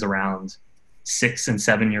laugh when he was around 6 and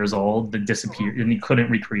 7 years old that disappeared, and he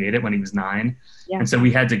couldn't recreate it when he was 9. Yeah. And so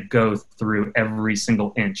we had to go through every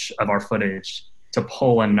single inch of our footage to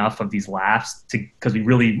pull enough of these laughs because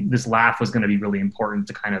this laugh was going to be really important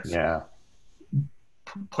to kind of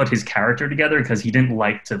put his character together, because he didn't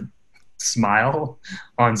like to smile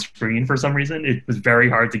on screen for some reason. It was very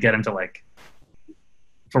hard to get him to, like,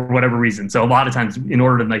 for whatever reason. So a lot of times, in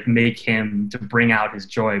order to like make him to bring out his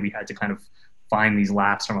joy, we had to kind of find these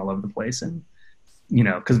laughs from all over the place. And, you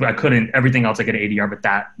know, because I couldn't, everything else I could ADR, but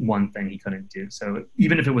that one thing he couldn't do. So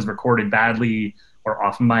even if it was recorded badly or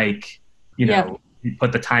off mic, you know, we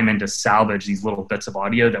put the time in to salvage these little bits of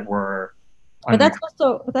audio that were. But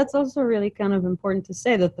that's also really kind of important to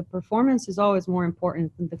say, that the performance is always more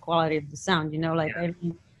important than the quality of the sound, you know, like,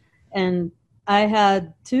 and I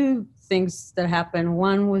had 2 things that happened.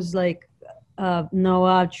 One was like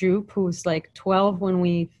Noah Jupe, who was like 12 when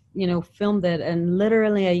we, you know, filmed it, and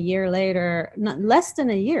literally a year later, not less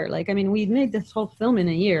than a year, like, I mean, we made this whole film in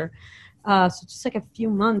a year, so just like a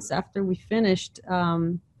few months after we finished,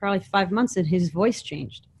 probably 5 months, and his voice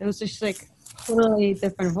changed. It was just like totally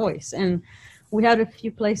different voice. And we had a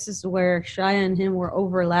few places where Shia and him were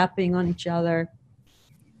overlapping on each other.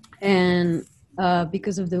 And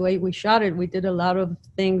because of the way we shot it, we did a lot of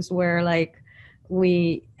things where like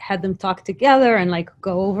we had them talk together and like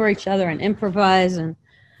go over each other and improvise. And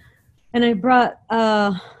I brought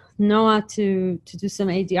Noah to do some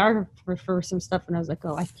ADR for some stuff, and I was like,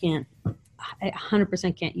 oh, I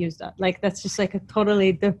 100% can't use that. Like that's just like a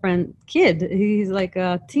totally different kid. He's like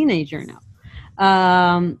a teenager now.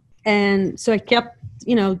 And so I kept,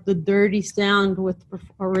 the dirty sound with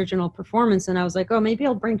original performance. And I was like, oh, maybe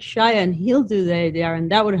I'll bring Shia and he'll do the ADR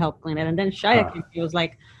and that would help clean it. And then Shia came, he was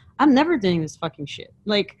like, I'm never doing this fucking shit.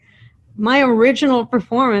 Like my original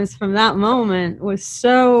performance from that moment was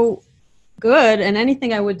so good, and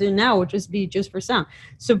anything I would do now would just be just for sound.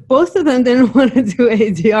 So both of them didn't want to do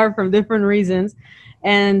ADR from different reasons.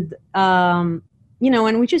 And, and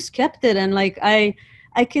we just kept it. And like, I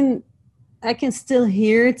can still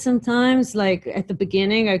hear it sometimes. Like at the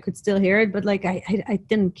beginning I could still hear it, but like I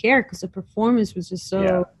didn't care because the performance was just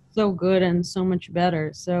so good and so much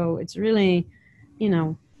better. So it's really,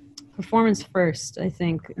 performance first, I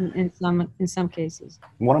think, in some cases.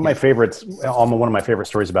 One of my favorites, Alma, one of my favorite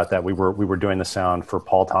stories about that, we were doing the sound for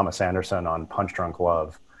Paul Thomas Anderson on Punch Drunk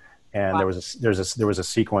Love, and there was a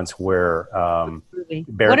sequence where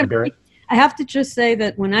Barry. I have to just say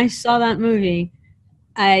that when I saw that movie,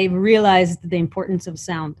 I realized the importance of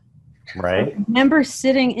sound. Right. I remember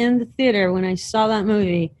sitting in the theater when I saw that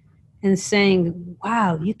movie and saying,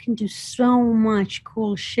 wow, you can do so much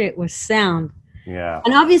cool shit with sound. Yeah.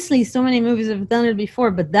 And obviously so many movies have done it before,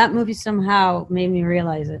 but that movie somehow made me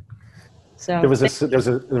realize it. So there was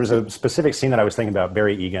a specific scene that I was thinking about.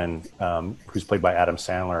 Barry Egan, who's played by Adam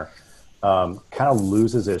Sandler, kind of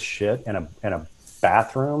loses his shit in a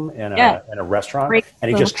bathroom in a restaurant,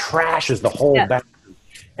 and he just trashes the whole bathroom.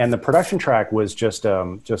 And the production track was just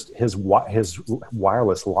his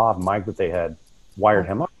wireless lav mic that they had wired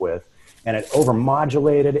him up with, and it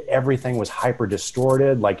overmodulated. Everything was hyper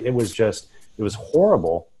distorted. Like it was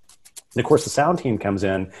horrible. And of course, the sound team comes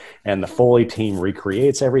in, and the Foley team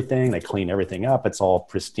recreates everything. They clean everything up. It's all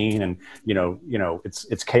pristine, and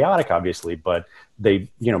it's chaotic, obviously, but they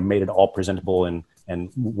made it all presentable and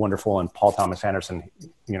wonderful. And Paul Thomas Anderson,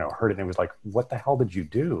 heard it and was like, "What the hell did you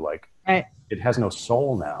do? Like, it has no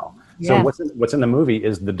soul now." Yeah. So what's in the movie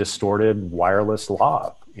is the distorted wireless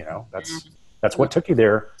lav. That's what took you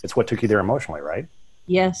there. It's what took you there emotionally, right?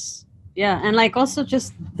 Yes. Yeah, and like also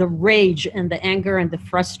just the rage and the anger and the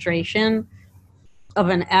frustration of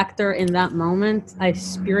an actor in that moment, I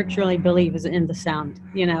spiritually believe is in the sound.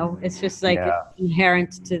 It's just like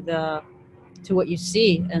inherent to what you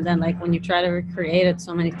see, and then like when you try to recreate it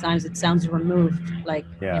so many times, it sounds removed. Like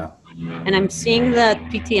And I'm seeing that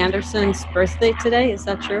P.T. Anderson's birthday today. Is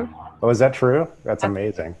that true? Oh, is that true? That's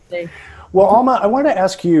amazing. Well, Alma, I wanted to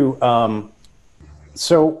ask you.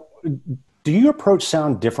 So. Do you approach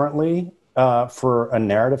sound differently for a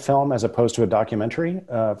narrative film as opposed to a documentary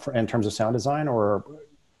in terms of sound design, or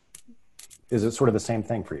is it sort of the same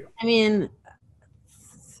thing for you? I mean,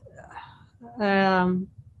 I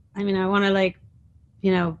want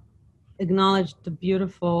to acknowledge the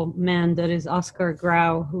beautiful man that is Oscar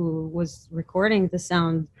Grau, who was recording the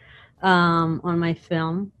sound on my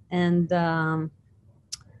film, and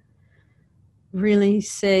really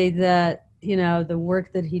say that the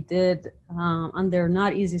work that he did under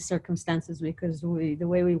not easy circumstances, because the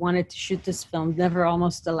way we wanted to shoot this film never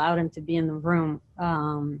almost allowed him to be in the room.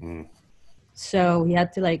 So he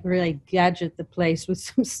had to really gadget the place with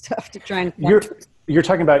some stuff to try and... You're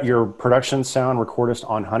talking about your production sound recordist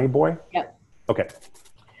on Honey Boy? Yep. Okay.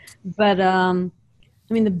 But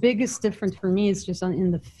the biggest difference for me is just in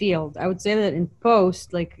the field. I would say that in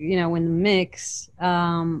post, in the mix,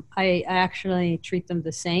 I actually treat them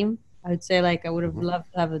the same. I would say I would have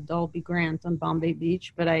loved to have a Dolby Grant on Bombay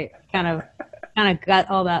Beach, but I kind of got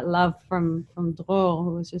all that love from Dror,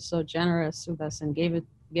 who was just so generous with us and gave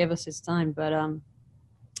us his time. But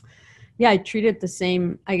I treat it the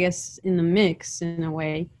same, I guess, in the mix in a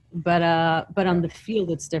way. But on the field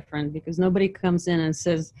it's different, because nobody comes in and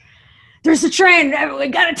says, "There's a train, we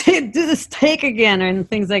gotta do this take again," and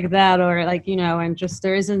things like that, or and just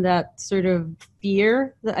there isn't that sort of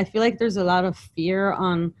fear. I feel like there's a lot of fear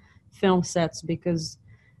on film sets, because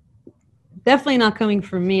definitely not coming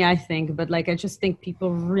from me, I think, but I just think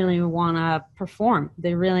people really want to perform.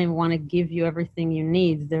 They really want to give you everything you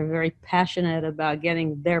need. They're very passionate about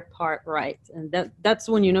getting their part right, and that's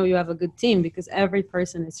when you have a good team, because every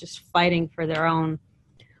person is just fighting for their own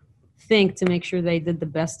thing to make sure they did the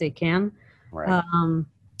best they can. Right.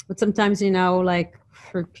 But sometimes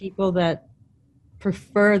for people that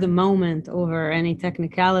prefer the moment over any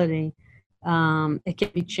technicality. It can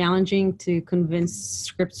be challenging to convince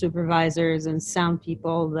script supervisors and sound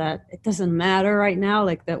people that it doesn't matter right now,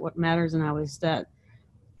 like that what matters now is that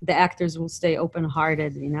the actors will stay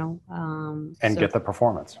open-hearted, and get the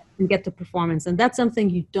performance. And that's something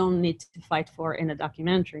you don't need to fight for in a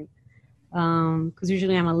documentary. Because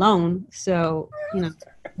usually I'm alone, so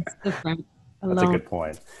it's different. Alone. That's a good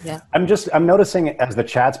point. Yeah, I'm noticing as the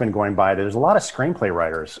chat's been going by, there's a lot of screenplay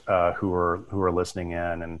writers who are listening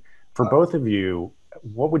in. And for both of you,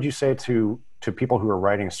 what would you say to people who are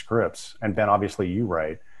writing scripts? And Ben, obviously you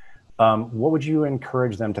write. What would you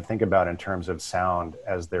encourage them to think about in terms of sound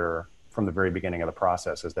as they're from the very beginning of the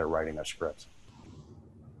process as they're writing their scripts?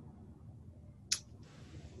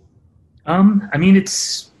 I mean,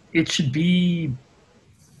 it should be,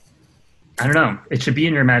 I don't know, it should be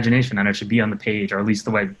in your imagination and it should be on the page, or at least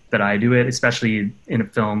the way that I do it, especially in a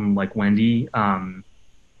film like Wendy. A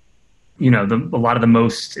lot of the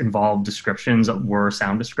most involved descriptions were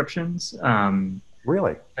sound descriptions.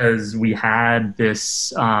 Really? As we had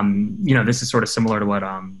this, this is sort of similar to what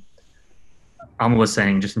Alma was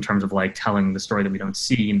saying, just in terms of like telling the story that we don't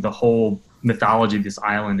see. And the whole mythology of this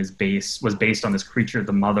island was based on this creature,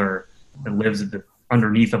 the mother, that lives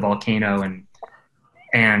underneath a volcano,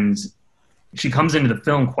 and she comes into the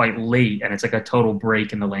film quite late, and it's like a total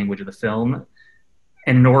break in the language of the film.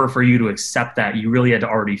 And in order for you to accept that, you really had to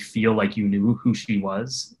already feel like you knew who she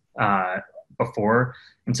was before.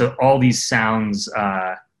 And so all these sounds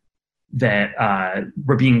that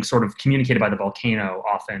were being sort of communicated by the volcano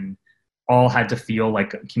often all had to feel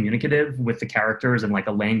like communicative with the characters and like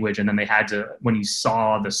a language. And then they had to, when you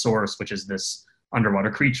saw the source, which is this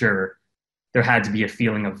underwater creature, there had to be a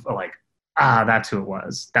feeling of like, that's who it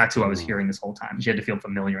was. That's who I was hearing this whole time. She had to feel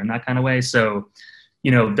familiar in that kind of way. So,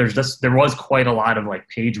 there was quite a lot of like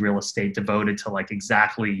page real estate devoted to like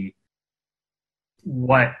exactly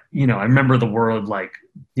what, I remember the word like,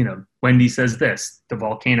 Wendy says this, the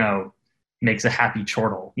volcano makes a happy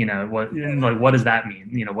chortle, what does that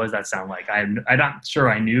mean? What does that sound like? I'm not sure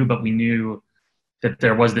I knew, but we knew that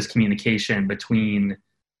there was this communication between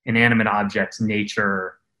inanimate objects,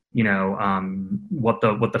 nature, what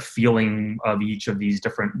the feeling of each of these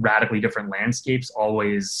radically different landscapes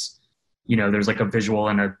always, there's like a visual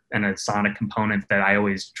and a sonic component that I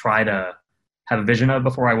always try to have a vision of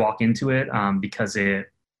before I walk into it, because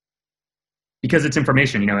it's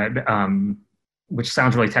information, which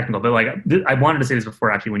sounds really technical, but like I wanted to say this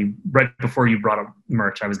before, actually, right before you brought up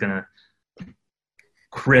Murch, I was gonna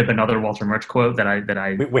crib another Walter Murch quote that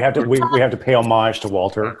I we have to pay homage to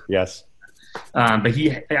Walter. Yes. But he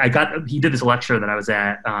did this lecture that I was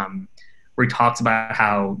at, where he talks about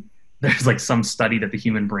how there's like some study that the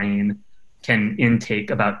human brain can intake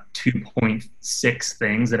about 2.6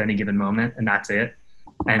 things at any given moment, and that's it.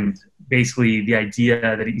 And basically the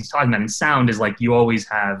idea that he's talking about in sound is like you always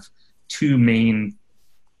have two main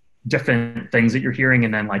different things that you're hearing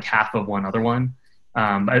and then like half of one other one.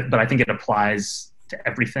 But I think it applies to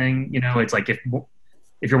everything. It's like if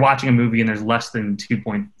you're watching a movie and there's less than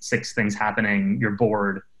 2.6 things happening, you're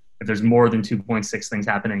bored. If there's more than 2.6 things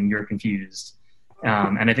happening, you're confused.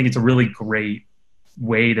 And I think it's a really great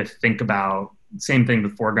way to think about, same thing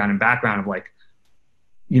with foreground and background, of like,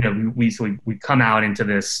 we come out into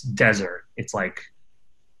this desert. It's like,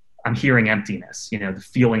 I'm hearing emptiness, the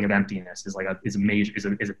feeling of emptiness is like a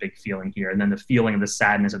big feeling here. And then the feeling of the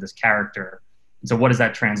sadness of this character. And so what does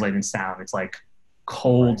that translate in sound? It's like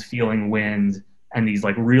cold feeling wind and these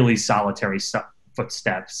like really solitary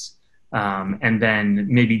footsteps. And then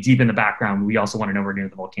maybe deep in the background, we also want to know we're near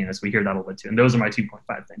the volcano. So we hear that a little bit too. And those are my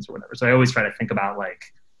 2.5 things or whatever. So I always try to think about like,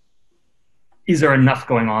 is there enough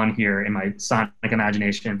going on here in my sonic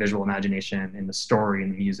imagination, visual imagination, in the story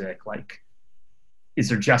and the music? Like, is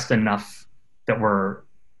there just enough that we're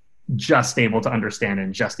just able to understand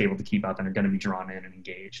and just able to keep up and are going to be drawn in and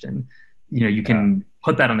engaged? And, you can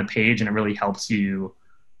put that on the page and it really helps you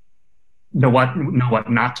know what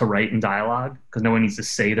not to write in dialogue, because no one needs to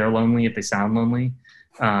say they're lonely if they sound lonely.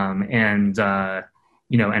 And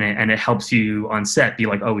it helps you on set be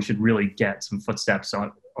like, oh, we should really get some footsteps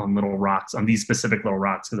on little rocks, on these specific little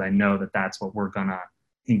rocks, because I know that that's what we're gonna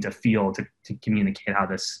need to feel to communicate how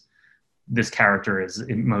this character is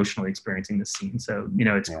emotionally experiencing this scene. So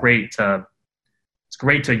it's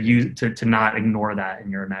great to use to not ignore that in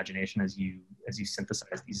your imagination as you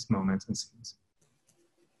synthesize these moments and scenes.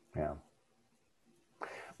 Yeah.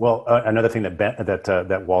 Well, another thing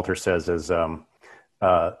that Walter says is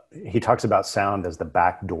he talks about sound as the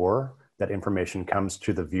back door that information comes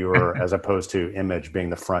to the viewer, as opposed to image being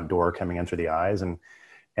the front door coming in through the eyes, and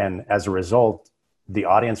as a result, the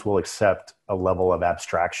audience will accept a level of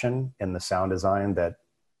abstraction in the sound design that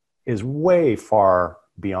is way far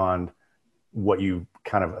beyond what you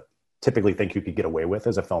kind of typically think you could get away with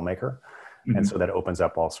as a filmmaker. Mm-hmm. And so that opens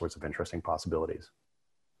up all sorts of interesting possibilities.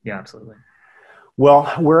 Yeah, absolutely.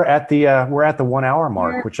 Well, we're at the 1 hour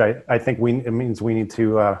mark, which I think it means we need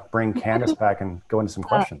to bring Candace back and go into some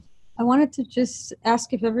questions. I wanted to just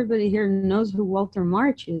ask if everybody here knows who Walter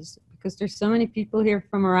March is, because there's so many people here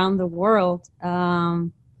from around the world.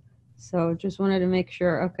 So just wanted to make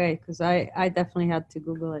sure. Okay, because I definitely had to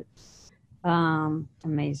Google it.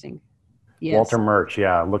 Amazing. Yes. Walter Murch,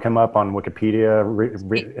 yeah, look him up on Wikipedia.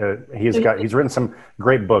 He's written some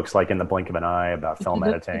great books, like In the Blink of an Eye, about film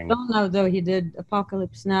editing. I don't know though. He did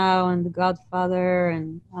Apocalypse Now and The Godfather,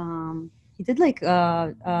 and he did like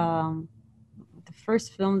the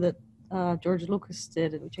first film that George Lucas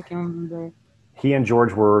did, which I can't remember. He and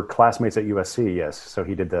George were classmates at USC, yes. So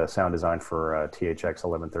he did the sound design for THX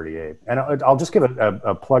 1138. And I'll just give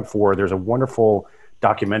a plug for, there's a wonderful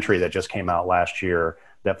documentary that just came out last year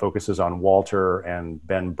that focuses on Walter and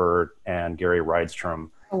Ben Burt and Gary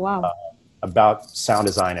Rydstrom. Oh, wow. About sound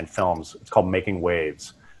design in films. It's called Making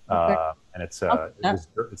Waves. Okay. And it's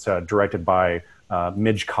directed by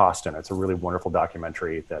Midge Costin. It's a really wonderful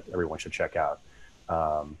documentary that everyone should check out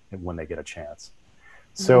when they get a chance.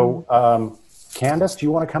 So, Candace, do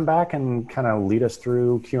you want to come back and kind of lead us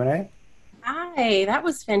through Q&A? Hi, that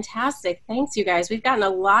was fantastic. Thanks, you guys. We've gotten a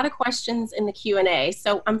lot of questions in the Q&A.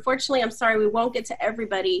 So unfortunately, I'm sorry, we won't get to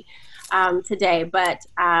everybody today, but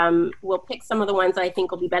we'll pick some of the ones that I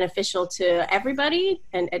think will be beneficial to everybody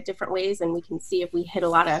and at different ways, and we can see if we hit a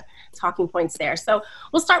lot of talking points there. So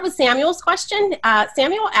we'll start with Samuel's question.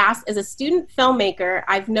 Samuel asked, as a student filmmaker,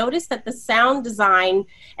 I've noticed that the sound design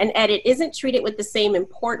and edit isn't treated with the same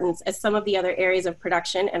importance as some of the other areas of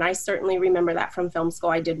production, and I certainly remember that from film school.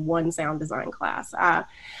 I did one sound design class.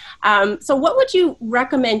 So what would you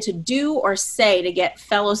recommend to do or say to get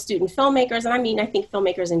fellow student filmmakers, and I mean, I think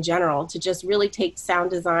filmmakers in general, to just really take sound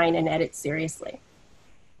design and edit seriously?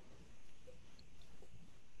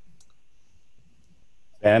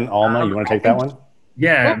 Ben, Alma, you want to take that one?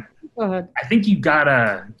 Yeah. Go ahead. I think you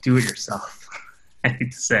gotta do it yourself. I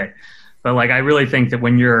hate to say, but like, I really think that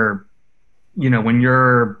when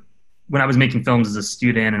I was making films as a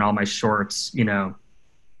student and all my shorts,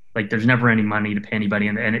 like there's never any money to pay anybody,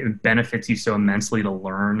 and it benefits you so immensely to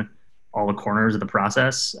learn all the corners of the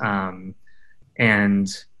process. I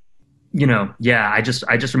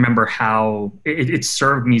just remember how it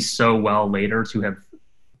served me so well later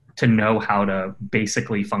to know how to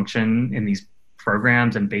basically function in these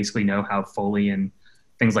programs and basically know how Foley and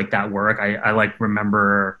things like that work. I like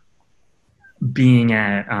remember being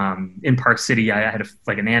at in Park City. I had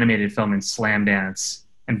an animated film in Slamdance,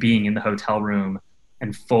 and being in the hotel room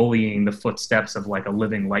and Foleying the footsteps of like a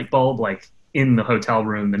living light bulb, like in the hotel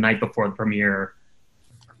room the night before the premiere,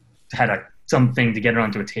 had something to get it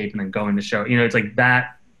onto a tape and then go in the show. It's like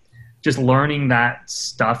that, just learning that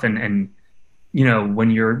stuff. And when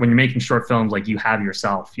you're making short films, like you have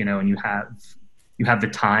yourself, and you have the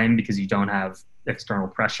time because you don't have external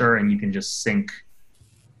pressure, and you can just sink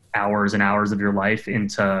hours and hours of your life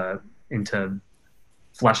into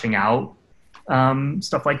fleshing out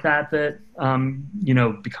stuff like that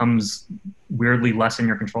becomes weirdly less in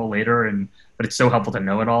your control later, but it's so helpful to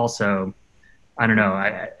know it all. So I don't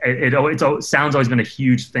know, sound's always been a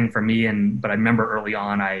huge thing for me, but I remember early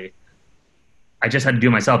on I just had to do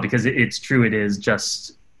it myself, because it's true,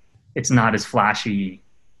 it's not as flashy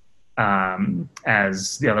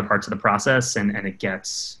as the other parts of the process, and it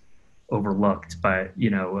gets overlooked. But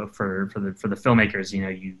for the filmmakers,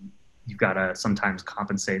 you've got to sometimes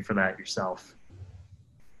compensate for that yourself.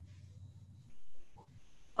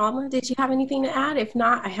 Alma, did you have anything to add? If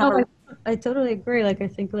not, I totally agree. Like, I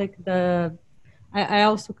think like I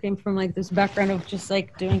also came from like this background of just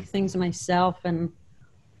like doing things myself, and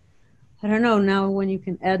I don't know, now when you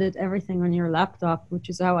can edit everything on your laptop, which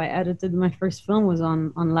is how I edited my first film, was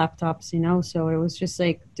on laptops, so it was just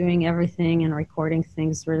like doing everything and recording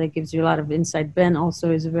things really gives you a lot of insight. Ben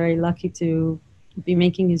also is very lucky to be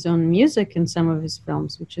making his own music in some of his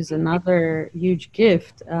films, which is another huge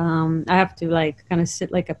gift. I have to like kind of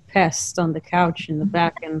sit like a pest on the couch in the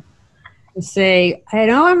back and say, I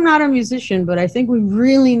know I'm not a musician, but I think we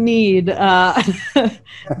really need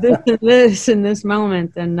this in this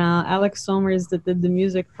moment. And Alex Somers, that did the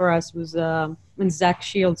music for us, and Zach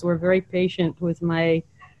Shields were very patient with my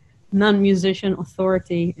non-musician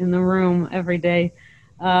authority in the room every day.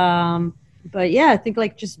 But yeah, I think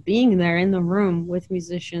like just being there in the room with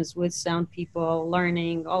musicians, with sound people,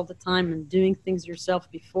 learning all the time and doing things yourself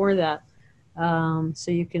before that,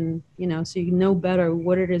 so you can, so you know better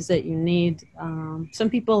what it is that you need. Some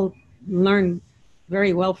people learn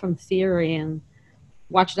very well from theory and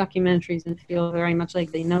watch documentaries and feel very much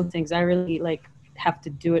like they know things. I really like have to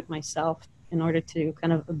do it myself in order to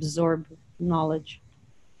kind of absorb knowledge.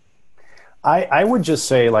 I would just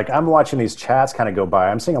say, like, I'm watching these chats kind of go by.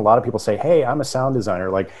 I'm seeing a lot of people say, "Hey, I'm a sound designer.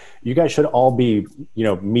 Like, you guys should all be,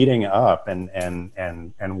 meeting up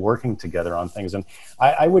and working together on things." And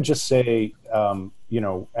I would just say,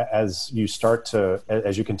 as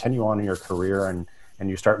you continue on in your career and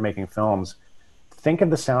you start making films, think of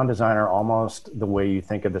the sound designer almost the way you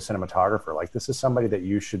think of the cinematographer. Like, this is somebody that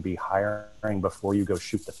you should be hiring before you go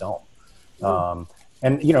shoot the film.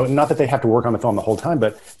 And, not that they have to work on the film the whole time,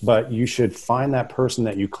 but you should find that person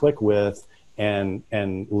that you click with and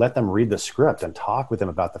let them read the script and talk with them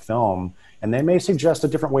about the film. And they may suggest a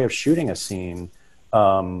different way of shooting a scene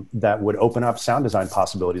that would open up sound design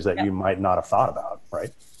possibilities that you might not have thought about, right?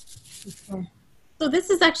 So this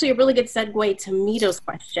is actually a really good segue to Mito's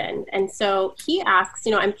question. And so he asks,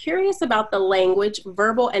 I'm curious about the language,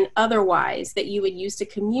 verbal and otherwise, that you would use to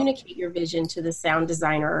communicate your vision to the sound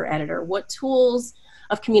designer or editor. What tools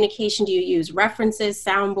of communication do you use? References,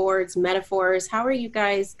 soundboards, metaphors? How are you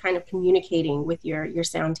guys kind of communicating with your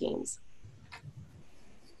sound teams?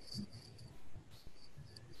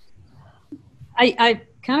 I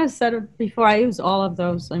kind of said it before, I use all of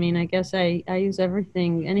those. I mean, I guess I use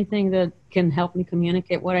anything that can help me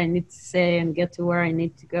communicate what I need to say and get to where I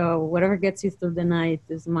need to go. Whatever gets you through the night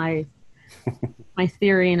is my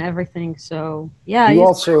theory and everything. So yeah. Do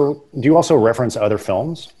you also reference other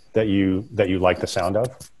films that you like the sound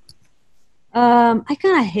of? I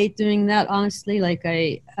kind of hate doing that, honestly. Like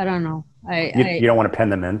I don't know. You don't want to pen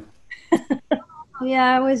them in?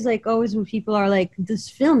 Yeah, I always when people are like, this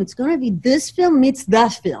film, it's going to be this film meets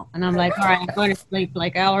that film. And I'm like, all right, I'm going to sleep.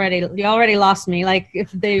 Like you already lost me. Like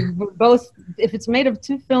if it's made of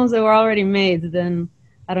two films that were already made, then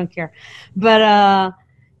I don't care. But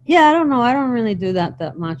yeah, I don't know. I don't really do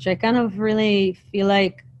that much. I kind of really feel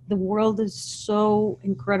like the world is so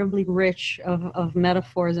incredibly rich of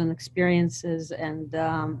metaphors and experiences. And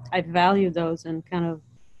I value those and kind of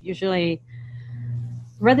usually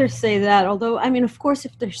rather say that, although, I mean, of course,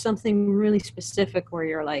 if there's something really specific where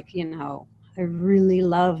you're like, I really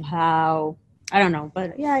love how, I don't know,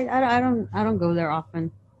 but yeah, I don't go there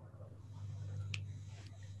often.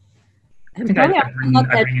 I think I'm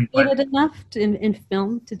not educated enough in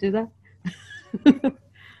film to do that.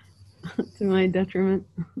 To my detriment.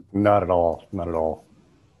 Not at all. Not at all.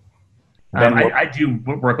 I do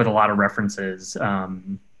work with a lot of references,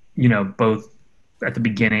 both at the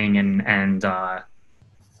beginning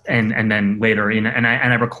and then later and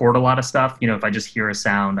I record a lot of stuff. If I just hear a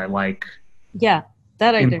sound I like, that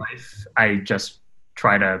I do. Life, I just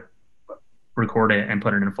try to record it and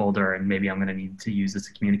put it in a folder, and maybe I'm going to need to use this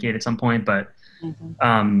to communicate at some point. But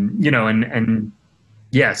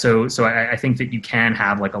so I think that you can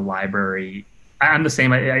have like a library. I'm the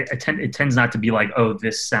same. It tends not to be like, oh,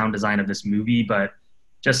 this sound design of this movie, but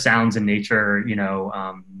just sounds in nature.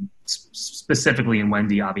 Specifically in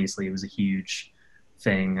Wendy, obviously it was a huge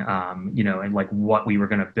thing, and like what we were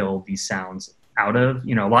going to build these sounds out of.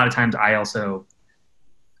 A lot of times I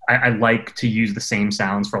like to use the same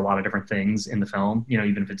sounds for a lot of different things in the film,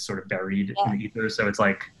 even if it's sort of buried in the ether. So it's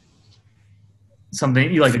like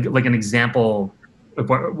something like an example of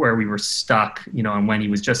where we were stuck, and when he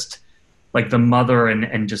was just like the mother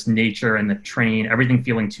and just nature and the train, everything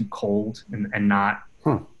feeling too cold and not,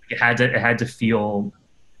 it had to feel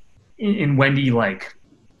in Wendy, like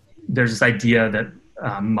there's this idea that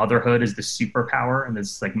motherhood is the superpower and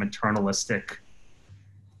this like maternalistic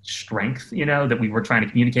strength, that we were trying to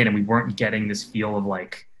communicate, and we weren't getting this feel of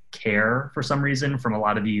like care for some reason from a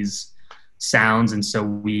lot of these sounds. And so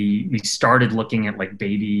we started looking at like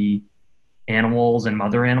baby animals and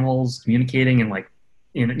mother animals communicating, and like,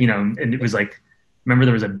 and it was like, remember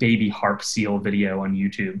there was a baby harp seal video on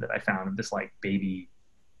YouTube that I found of this like baby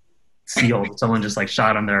seal that someone just like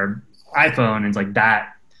shot on their iPhone, and it's like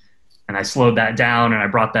that. And I slowed that down and I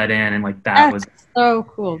brought that in, and like that's was so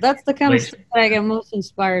cool. That's the kind of stuff that I get most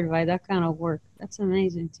inspired by, that kind of work. That's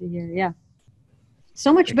amazing to hear. Yeah.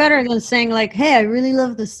 So much better than saying like, hey, I really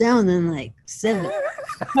love the sound, and like 7.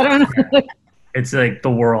 I don't know. It's like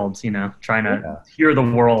the world, trying to hear the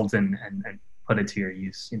world and put it to your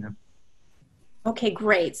use, Okay,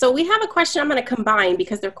 great. So we have a question I'm going to combine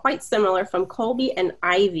because they're quite similar, from Colby and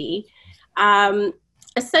Ivy.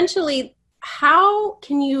 Essentially, how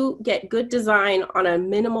can you get good design on a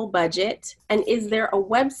minimal budget? And is there a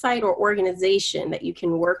website or organization that you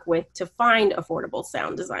can work with to find affordable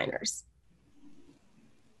sound designers?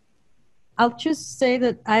 I'll just say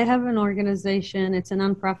that I have an organization. It's a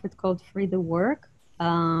nonprofit called Free the Work.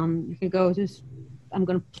 You can go to, I'm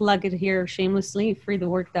going to plug it here shamelessly,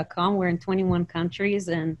 freethework.com. We're in 21 countries,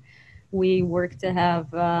 and we work to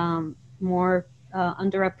have more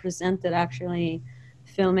underrepresented, actually,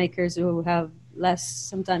 filmmakers who have less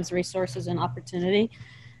sometimes resources and opportunity.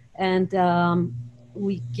 And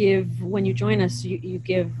we give, when you join us, we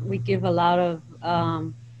give a lot of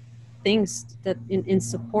things that in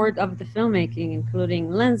support of the filmmaking, including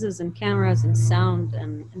lenses and cameras and sound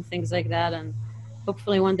and things like that. And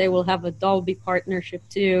hopefully one day we'll have a Dolby partnership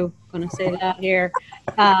too. I'm gonna say that here.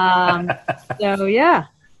 So yeah,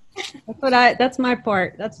 that's my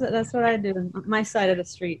part. That's what I do, my side of the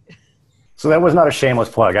street. So that was not a shameless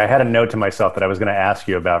plug. I had a note to myself that I was going to ask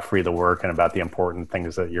you about Free the Work and about the important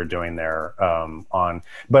things that you're doing there.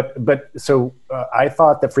 So I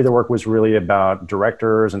thought that Free the Work was really about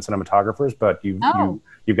directors and cinematographers, but you've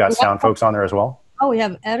got sound folks on there as well. Oh, we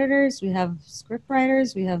have editors, we have script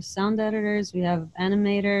writers, we have sound editors, we have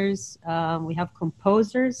animators, we have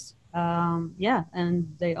composers.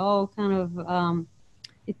 And they all kind of.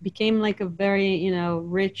 It became like a very,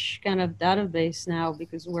 rich kind of database now,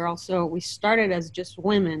 because we started as just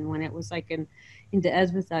women when it was like in the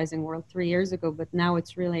advertising world 3 years ago, but now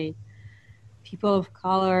it's really people of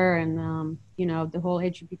color and, the whole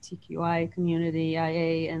LGBTQI community,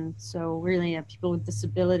 IA. And so really people with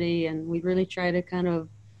disability. And we really try to kind of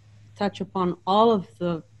touch upon all of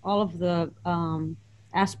the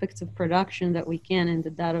aspects of production that we can in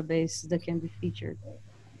the database that can be featured.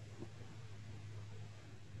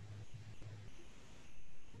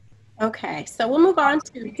 Okay, so we'll move on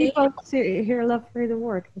to people here love Free the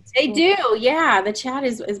Work. They do, yeah. The chat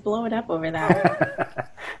is blowing up over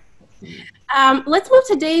that. Let's move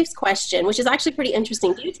to Dave's question, which is actually pretty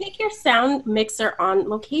interesting. Do you take your sound mixer on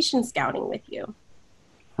location scouting with you?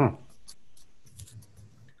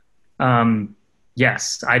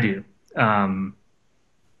 Yes, I do. But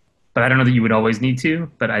I don't know that you would always need to.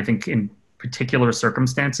 But I think in particular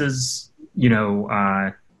circumstances,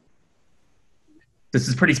 this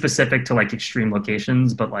is pretty specific to like extreme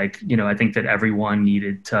locations, but I think that everyone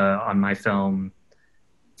needed to, on my film,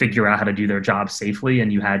 figure out how to do their job safely,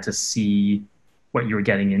 and you had to see what you were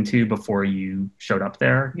getting into before you showed up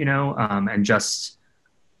there, and just,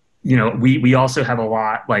 we also have a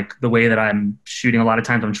lot, like the way that I'm shooting, a lot of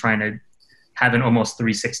times I'm trying to have an almost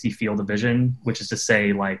 360 field of vision, which is to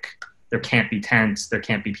say, like, there can't be tents, there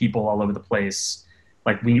can't be people all over the place.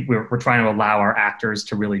 Like we're trying to allow our actors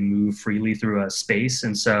to really move freely through a space.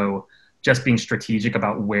 And so just being strategic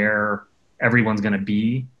about where everyone's going to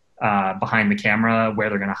be behind the camera, where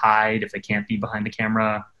they're going to hide if they can't be behind the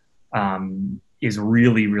camera, is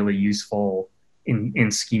really, really useful in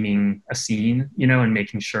scheming a scene, and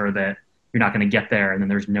making sure that you're not going to get there and then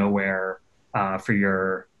there's nowhere for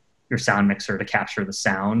your sound mixer to capture the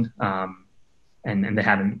sound. And they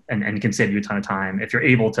haven't, and can save you a ton of time if you're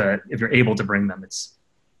able to bring them. It's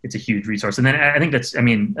a huge resource. And then I think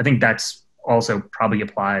that's also probably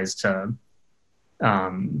applies to,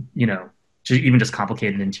 even just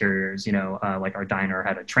complicated interiors. Like our diner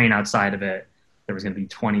had a train outside of it. There was going to be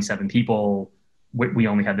 27 people. We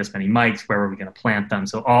only had this many mics. Where were we going to plant them?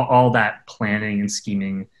 So all that planning and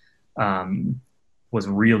scheming was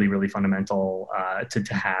really, really fundamental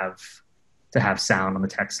to have sound on the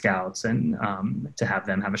tech scouts, and to have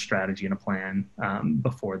them have a strategy and a plan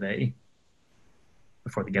before they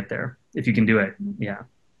get there. If you can do it, yeah,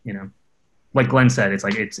 like Glenn said, it's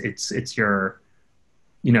like it's your,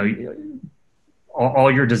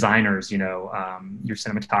 all your designers, your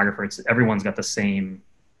cinematographer. Everyone's got the same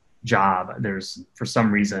job. There's, for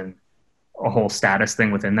some reason, a whole status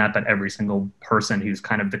thing within that, but every single person who's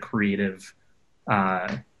kind of the creative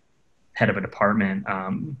head of a department,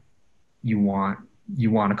 you want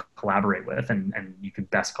to collaborate with, and you can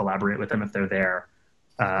best collaborate with them if they're there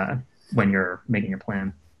when you're making your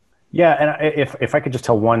plan. Yeah, and if I could just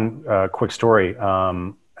tell one quick story.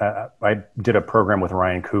 I did a program with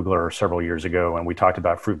Ryan Coogler several years ago, and we talked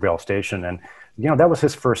about Fruitvale Station, and that was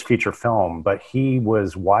his first feature film, but he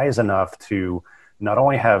was wise enough to not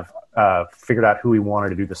only have figured out who he wanted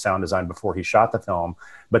to do the sound design before he shot the film,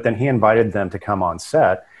 but then he invited them to come on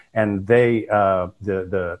set. And they,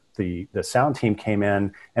 the sound team came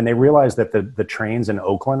in, and they realized that the trains in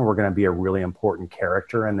Oakland were going to be a really important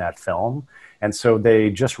character in that film. And so they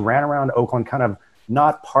just ran around Oakland, kind of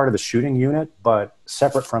not part of the shooting unit, but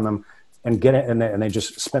separate from them, and they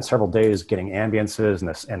just spent several days getting ambiances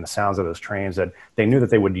and the sounds of those trains that they knew that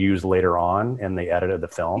they would use later on in the edit of the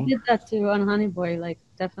film. We did that too on Honey Boy,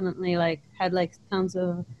 definitely had tons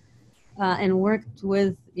of and worked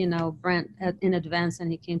with, Brent in advance,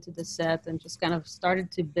 and he came to the set and just kind of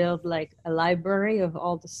started to build like a library of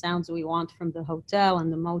all the sounds we want from the hotel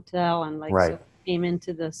and the motel, and like Right. so came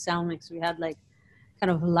into the sound mix. We had like kind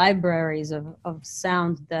of libraries of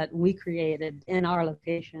sound that we created in our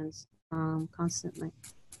locations constantly.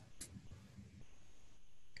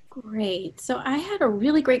 Great. So I had a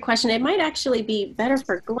really great question. It might actually be better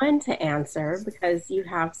for Glenn to answer because you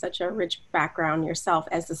have such a rich background yourself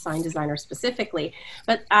as a sign designer specifically.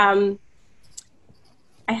 But I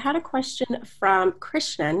had a question from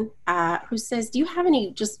Krishnan who says, do you have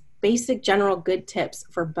any just basic general good tips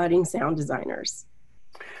for budding sound designers?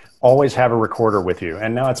 Always have a recorder with you.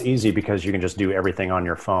 And now it's easy because you can just do everything on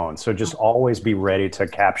your phone. So just always be ready to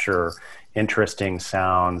capture interesting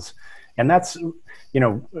sounds. And that's,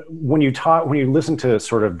 when you listen to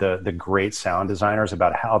sort of the great sound designers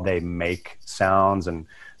about how they make sounds, and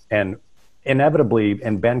inevitably,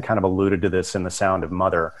 and Ben kind of alluded to this in The Sound of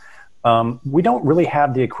Mother, we don't really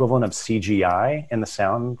have the equivalent of CGI in the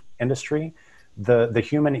sound industry. The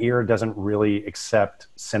human ear doesn't really accept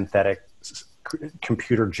synthetic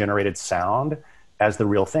computer generated sound as the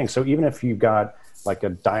real thing. So even if you've got like a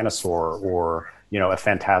dinosaur or, a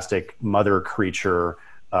fantastic mother creature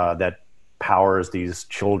that powers these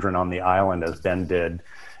children on the island, as Ben did,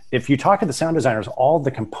 if you talk to the sound designers, all the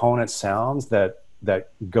component sounds that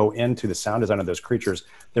go into the sound design of those creatures,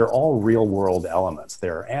 they're all real world elements.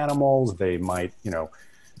 They're animals. They might,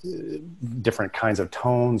 different kinds of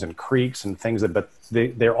tones and creaks and things but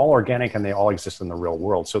they're all organic and they all exist in the real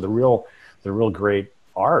world. So the real great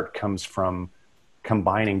art comes from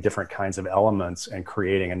combining different kinds of elements and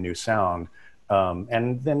creating a new sound.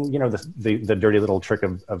 And then, the dirty little trick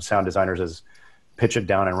of sound designers is pitch it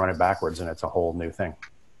down and run it backwards, and it's a whole new thing.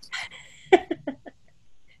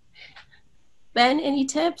 Ben, any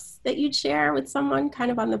tips that you'd share with someone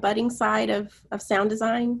kind of on the budding side of sound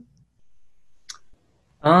design?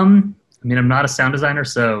 I'm not a sound designer,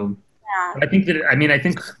 so Yeah. I think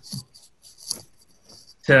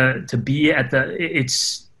to be at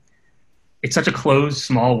it's such a closed,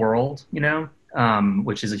 small world,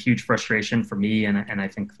 which is a huge frustration for me. And I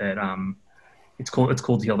think that it's cool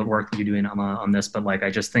to hear the work that you're doing on this, but like, I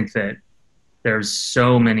just think that there's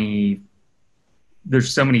so many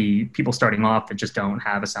people starting off that just don't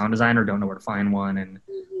have a sound designer, don't know where to find one. And,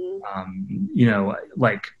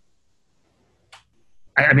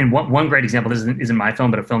 one great example, this isn't my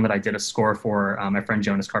film, but a film that I did a score for, my friend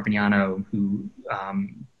Jonas Carpignano, who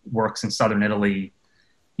works in Southern Italy,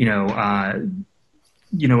 and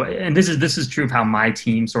this is true of how my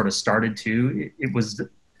team sort of started too. It was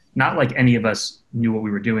not like any of us knew what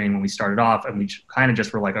we were doing when we started off, and we kind of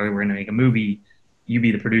just were like, okay, we're going to make a movie. You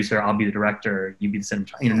be the producer, I'll be the director, you be the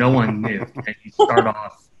cinematographer. No one knew. And you start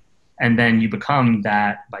off, and then you become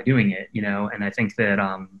that by doing it. And I think that,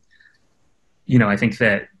 I think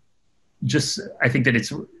that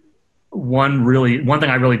it's one thing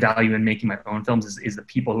I really value in making my own films is the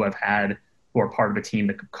people who I've had who are part of a team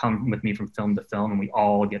that come with me from film to film, and we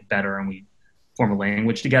all get better and we form a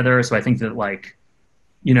language together. So I think that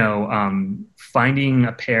finding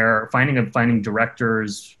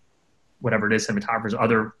directors, whatever it is, cinematographers,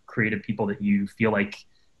 other creative people that you feel like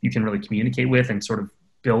you can really communicate with, and sort of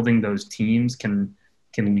building those teams can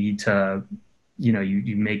lead to,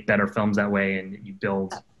 you make better films that way, and you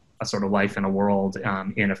build a sort of life in a world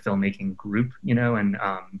in a filmmaking group, and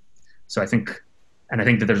so I think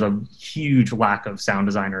that there's a huge lack of sound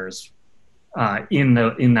designers in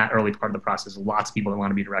that early part of the process. Lots of people that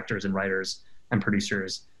want to be directors and writers and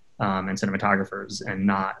producers and cinematographers, and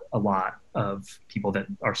not a lot of people that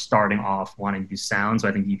are starting off wanting to do sound. So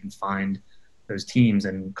I think you can find those teams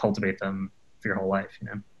and cultivate them for your whole life.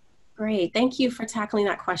 Great. Thank you for tackling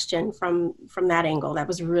that question from that angle. That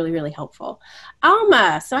was really, really helpful.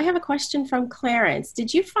 Alma, so I have a question from Clarence.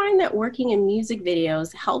 Did you find that working in music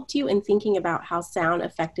videos helped you in thinking about how sound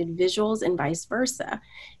affected visuals and vice versa?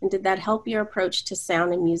 And did that help your approach to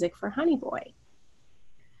sound and music for Honey Boy?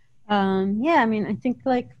 I think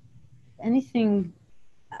like anything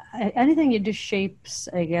you do shapes,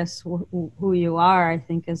 I guess, who you are. I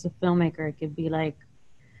think as a filmmaker, it could be like,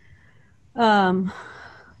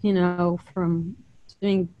 from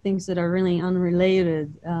doing things that are really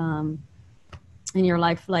unrelated in your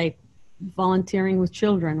life, like volunteering with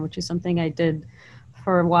children, which is something I did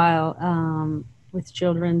for a while with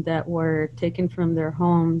children that were taken from their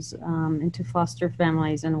homes into foster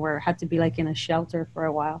families and had to be like in a shelter for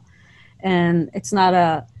a while. And it's not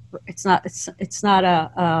a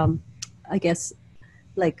I guess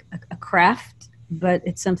like a craft, but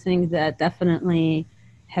it's something that definitely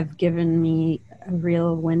have given me a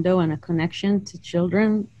real window and a connection to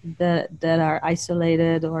children that are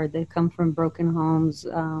isolated or they come from broken homes,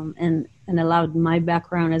 and allowed my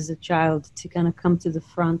background as a child to kind of come to the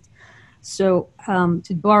front. So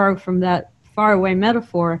to borrow from that faraway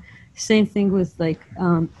metaphor, same thing with like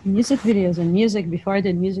music videos and music. Before I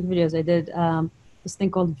did music videos, I did this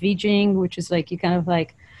thing called VJing, which is like you kind of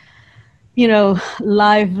like, you know,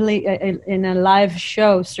 lively in a live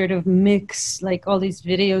show, sort of mix like all these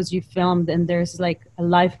videos you filmed, and there's like a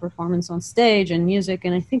live performance on stage and music.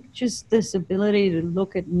 And I think just this ability to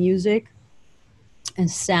look at music and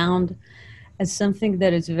sound as something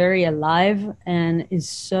that is very alive and is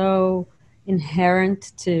so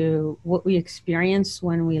inherent to what we experience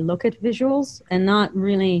when we look at visuals, and not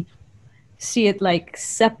really see it like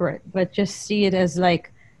separate, but just see it as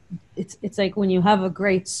like, it's like when you have a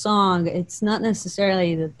great song, it's not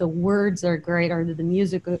necessarily that the words are great or that the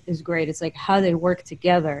music is great. It's like how they work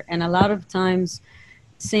together. And a lot of times,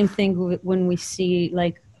 same thing when we see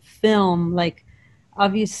like film, like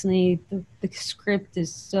obviously the script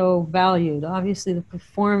is so valued. Obviously the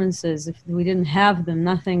performances, if we didn't have them,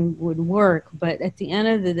 nothing would work. But at the end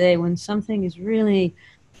of the day, when something is really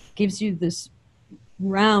gives you this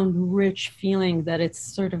round, rich feeling that it's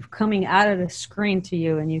sort of coming out of the screen to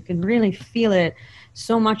you and you can really feel it,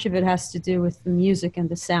 so much of it has to do with the music and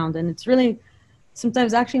the sound. And it's really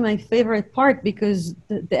sometimes actually my favorite part, because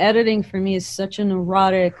the editing for me is such a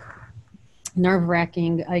neurotic,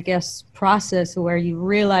 nerve-wracking, I guess, process where you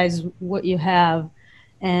realize what you have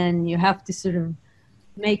and you have to sort of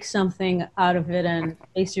make something out of it and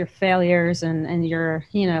face your failures and your,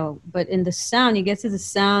 you know, but in the sound, you get to the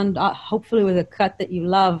sound, hopefully with a cut that you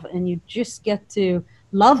love, and you just get to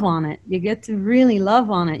love on it. You get to really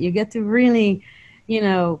love on it. You get to really, you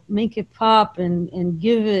know, make it pop and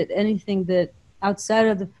give it anything that outside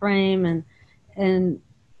of the frame, and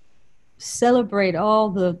celebrate all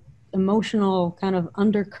the emotional kind of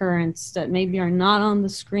undercurrents that maybe are not on the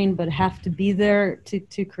screen but have to be there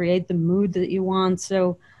to create the mood that you want.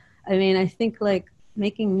 So I mean, I think like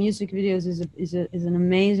making music videos is an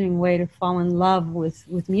amazing way to fall in love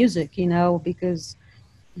with music, you know, because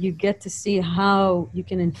you get to see how you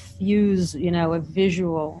can infuse, you know, a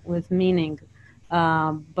visual with meaning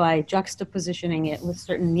by juxtapositioning it with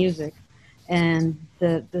certain music, and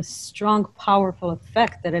the strong, powerful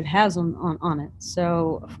effect that it has on it.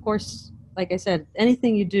 So, of course, like I said,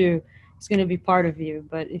 anything you do is going to be part of you.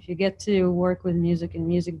 But if you get to work with music and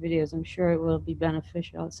music videos, I'm sure it will be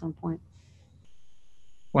beneficial at some point.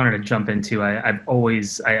 Wanted to jump into, I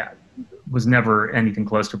was never anything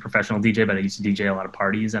close to a professional DJ, but I used to DJ a lot of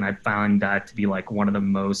parties, and I found that to be like one of the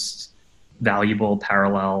most valuable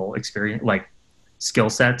parallel experience, like skill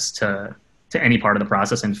sets to any part of the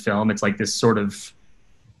process in film. It's like this sort of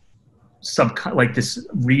like this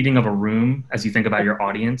reading of a room as you think about your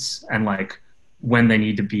audience, and like when they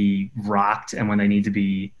need to be rocked and when they need to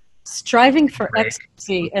be striving for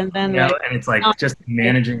ecstasy, and then and it's like just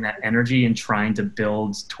managing that energy and trying to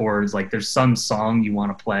build towards, like, there's some song you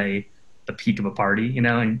want to play the peak of a party, you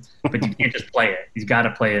know, and but you can't just play it. You got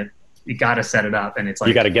to play it. You got to set it up, and it's like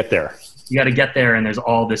you got to get there. You got to get there, and there's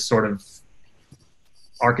all this sort of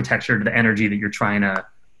architecture to the energy that you're trying to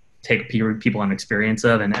take people on an experience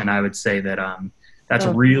of, and I would say that that's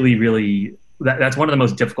really, really that's one of the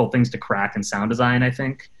most difficult things to crack in sound design, I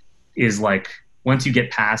think, is like once you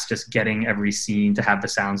get past just getting every scene to have the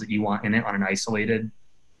sounds that you want in it on an isolated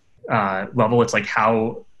level, it's like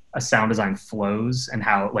how a sound design flows and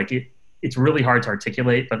how like it's really hard to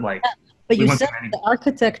articulate, but like but you said the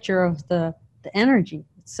architecture of the energy.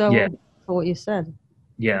 So yeah. For what you said.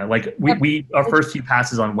 Yeah, like we our first few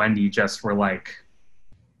passes on Wendy just were like,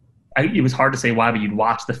 it was hard to say why, but you'd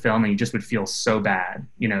watch the film and you just would feel so bad.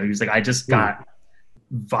 You know, he was like, I just got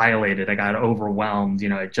violated. I got overwhelmed. You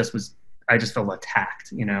know, I just felt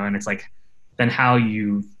attacked, you know, and it's like, then how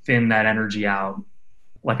you thin that energy out.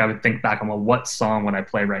 Like I would think back on, well, what song would I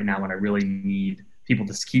play right now when I really need people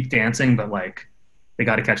to keep dancing, but like they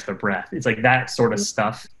got to catch their breath. It's like that sort of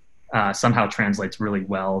stuff somehow translates really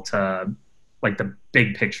well to like the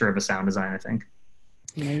big picture of a sound design, I think.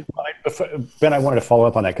 Ben, I wanted to follow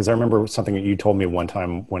up on that because I remember something that you told me one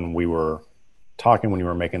time when we were talking, when you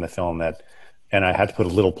were making the film, that, and I had to put a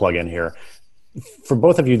little plug in here. For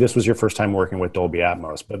both of you, this was your first time working with Dolby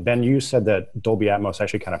Atmos, but Ben, you said that Dolby Atmos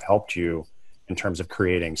actually kind of helped you in terms of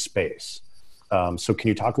creating space. So can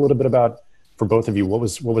you talk a little bit about, for both of you, what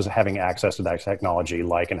was having access to that technology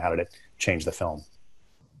like, and how did it change the film?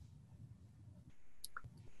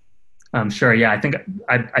 Sure. Yeah, I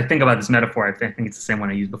think about this metaphor. I think it's the same one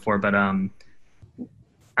I used before, but I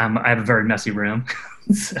have a very messy room.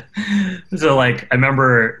 So like I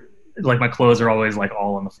remember like my clothes are always like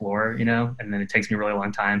all on the floor, you know, and then it takes me a really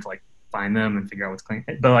long time to like find them and figure out what's clean.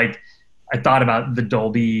 But like I thought about the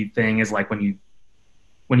Dolby thing is like when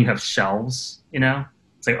you have shelves, you know,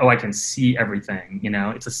 it's like, oh, I can see everything, you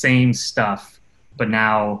know, it's the same stuff, but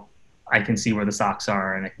now I can see where the socks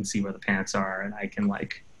are and I can see where the pants are and I can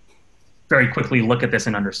like very quickly look at this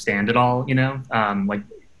and understand it all, you know, like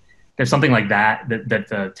there's something like that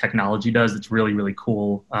the technology does that's really, really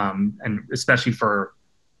cool. And especially for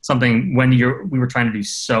something when we were trying to do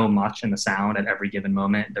so much in the sound at every given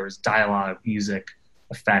moment. There was dialogue, music,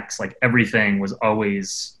 effects, like everything was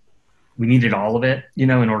always, we needed all of it, you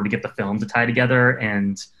know, in order to get the film to tie together.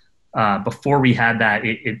 And before we had that,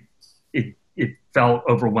 it felt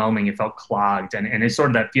overwhelming. It felt clogged. And it's sort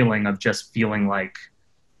of that feeling of just feeling like,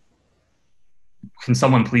 can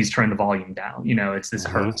someone please turn the volume down? You know, this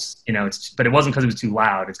hurts, you know, but it wasn't because it was too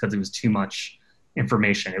loud. It's because it was too much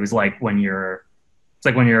information. It was like when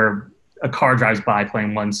a car drives by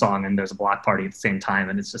playing one song and there's a block party at the same time.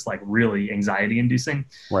 And it's just like really anxiety inducing.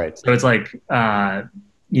 Right. So it's like,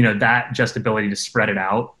 you know, that just ability to spread it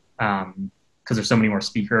out, because there's so many more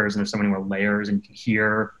speakers and there's so many more layers and you can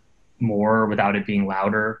hear more without it being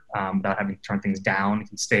louder, without having to turn things down. It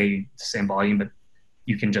can stay the same volume, but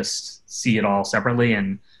you can just see it all separately.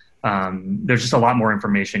 And there's just a lot more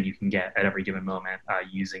information you can get at every given moment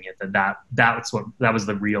using it. That was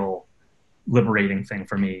the real liberating thing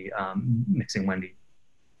for me, mixing Wendy.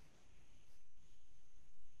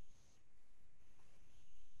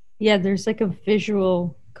 Yeah, there's like a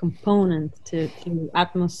visual component to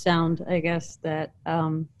Atmos sound, I guess, that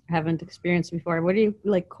I haven't experienced before. What do you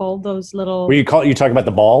like call those little? You talk about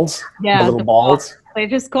the balls? Yeah, the little balls. They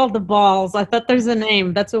just called the balls. I thought there's a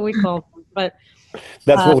name. That's what we call them. But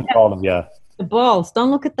that's what we call them. Yeah. The balls.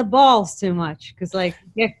 Don't look at the balls too much, because like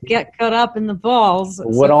get caught up in the balls.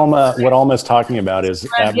 What Alma's talking about is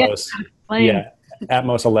Atmos. Yeah,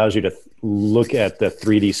 Atmos allows you to look at the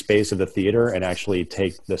 3D space of the theater and actually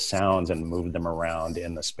take the sounds and move them around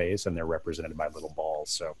in the space, and they're represented by little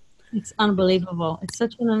balls. So it's unbelievable. It's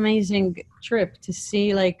such an amazing trip to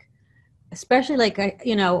see, like, especially like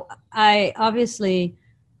I obviously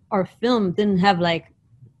our film didn't have like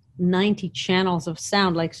 90 channels of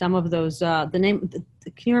sound like some of those. Can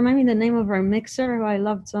you remind me the name of our mixer who I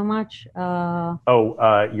loved so much?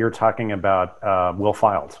 You're talking about Will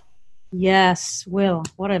Filed. Yes, Will.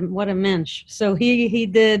 What a mensch. So he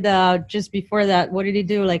did just before that. What did he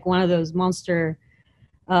do? Like one of those monster.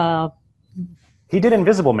 He did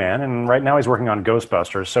Invisible Man, and right now he's working on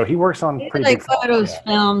Ghostbusters. So he works on pretty like big one of those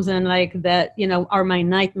films, and like that, you know, are my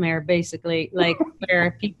nightmare basically. Like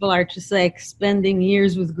where people are just like spending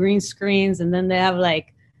years with green screens, and then they have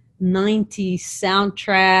like 90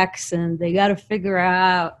 soundtracks, and they got to figure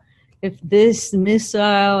out if this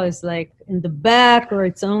missile is like in the back or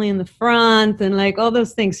it's only in the front, and like all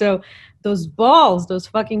those things. So those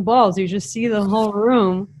fucking balls, you just see the whole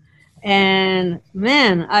room. And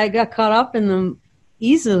man, I got caught up in them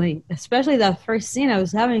easily, especially that first scene. I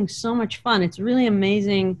was having so much fun. It's really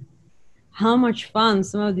amazing how much fun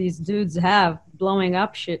some of these dudes have blowing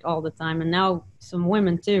up shit all the time, and now some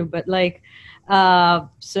women too. But like,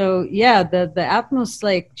 so yeah, the Atmos,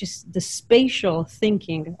 like just the spatial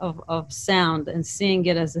thinking of sound and seeing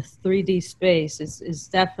it as a 3D space is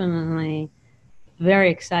definitely very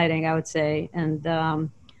exciting, I would say. And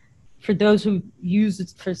for those who use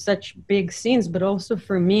it for such big scenes, but also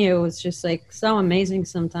for me, it was just like so amazing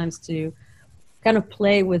sometimes to kind of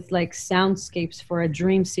play with like soundscapes for a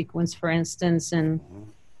dream sequence, for instance. And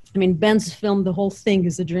I mean, Ben's film, the whole thing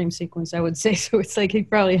is a dream sequence, I would say. So it's like he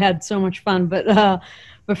probably had so much fun. But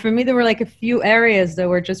for me, there were like a few areas that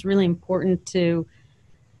were just really important to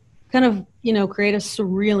kind of, you know, create a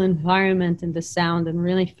surreal environment in the sound and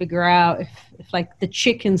really figure out if like the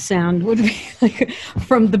chicken sound would be like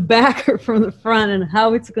from the back or from the front, and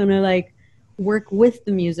how it's going to like work with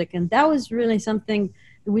the music. And that was really something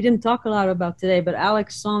that we didn't talk a lot about today, but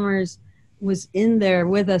Alex Sommers was in there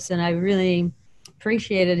with us, and I really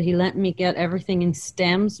appreciated he let me get everything in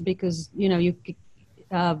stems, because, you know,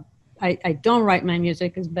 I don't write my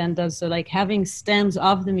music as Ben does. So like having stems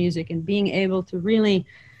of the music and being able to really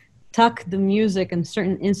tuck the music and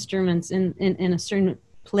certain instruments in a certain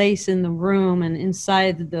place in the room and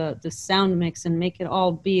inside the sound mix, and make it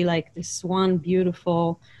all be like this one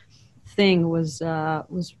beautiful thing was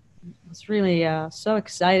really so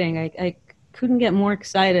exciting. I couldn't get more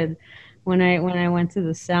excited when I went to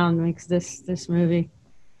the sound mix this movie.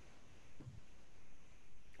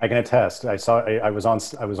 I can attest. I was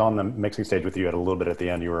on the mixing stage with you at a little bit at the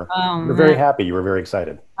end. You were very happy. You were very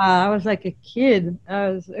excited. I was like a kid.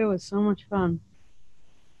 It was so much fun.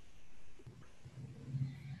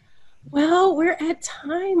 Well, we're at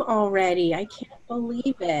time already. I can't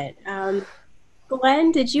believe it.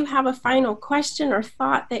 Glenn, did you have a final question or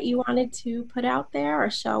thought that you wanted to put out there, or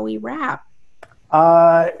shall we wrap?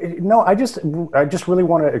 No, I just really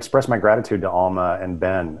want to express my gratitude to Alma and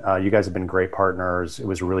Ben. You guys have been great partners. It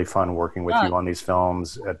was really fun working with you on these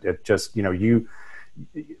films. It just,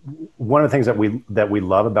 one of the things that we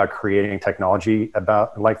love about creating technology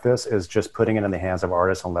like this is just putting it in the hands of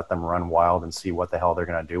artists and let them run wild and see what the hell they're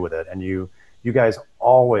going to do with it. And you guys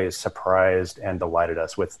always surprised and delighted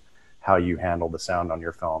us with how you handled the sound on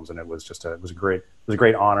your films. And it was a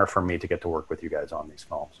great honor for me to get to work with you guys on these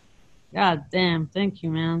films. God damn. Thank you,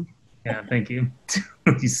 man. Yeah, thank you.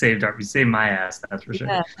 You saved my ass, that's for sure.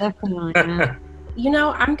 Yeah, definitely, man.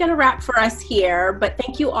 I'm going to wrap for us here, but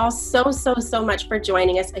thank you all so much for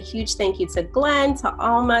joining us. A huge thank you to Glenn, to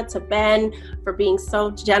Alma, to Ben for being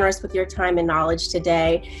so generous with your time and knowledge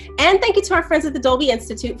today. And thank you to our friends at the Dolby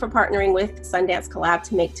Institute for partnering with Sundance Collab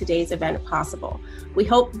to make today's event possible. We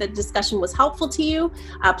hope the discussion was helpful to you.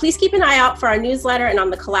 Please keep an eye out for our newsletter and on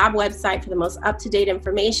the Collab website for the most up-to-date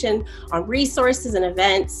information on resources and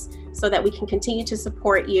events, so that we can continue to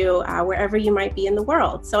support you wherever you might be in the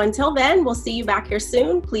world. So until then, we'll see you back here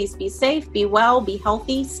soon. Please be safe, be well, be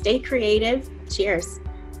healthy, stay creative. Cheers.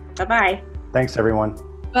 Bye-bye. Thanks, everyone.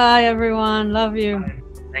 Bye, everyone. Love you. Bye.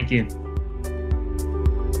 Thank you.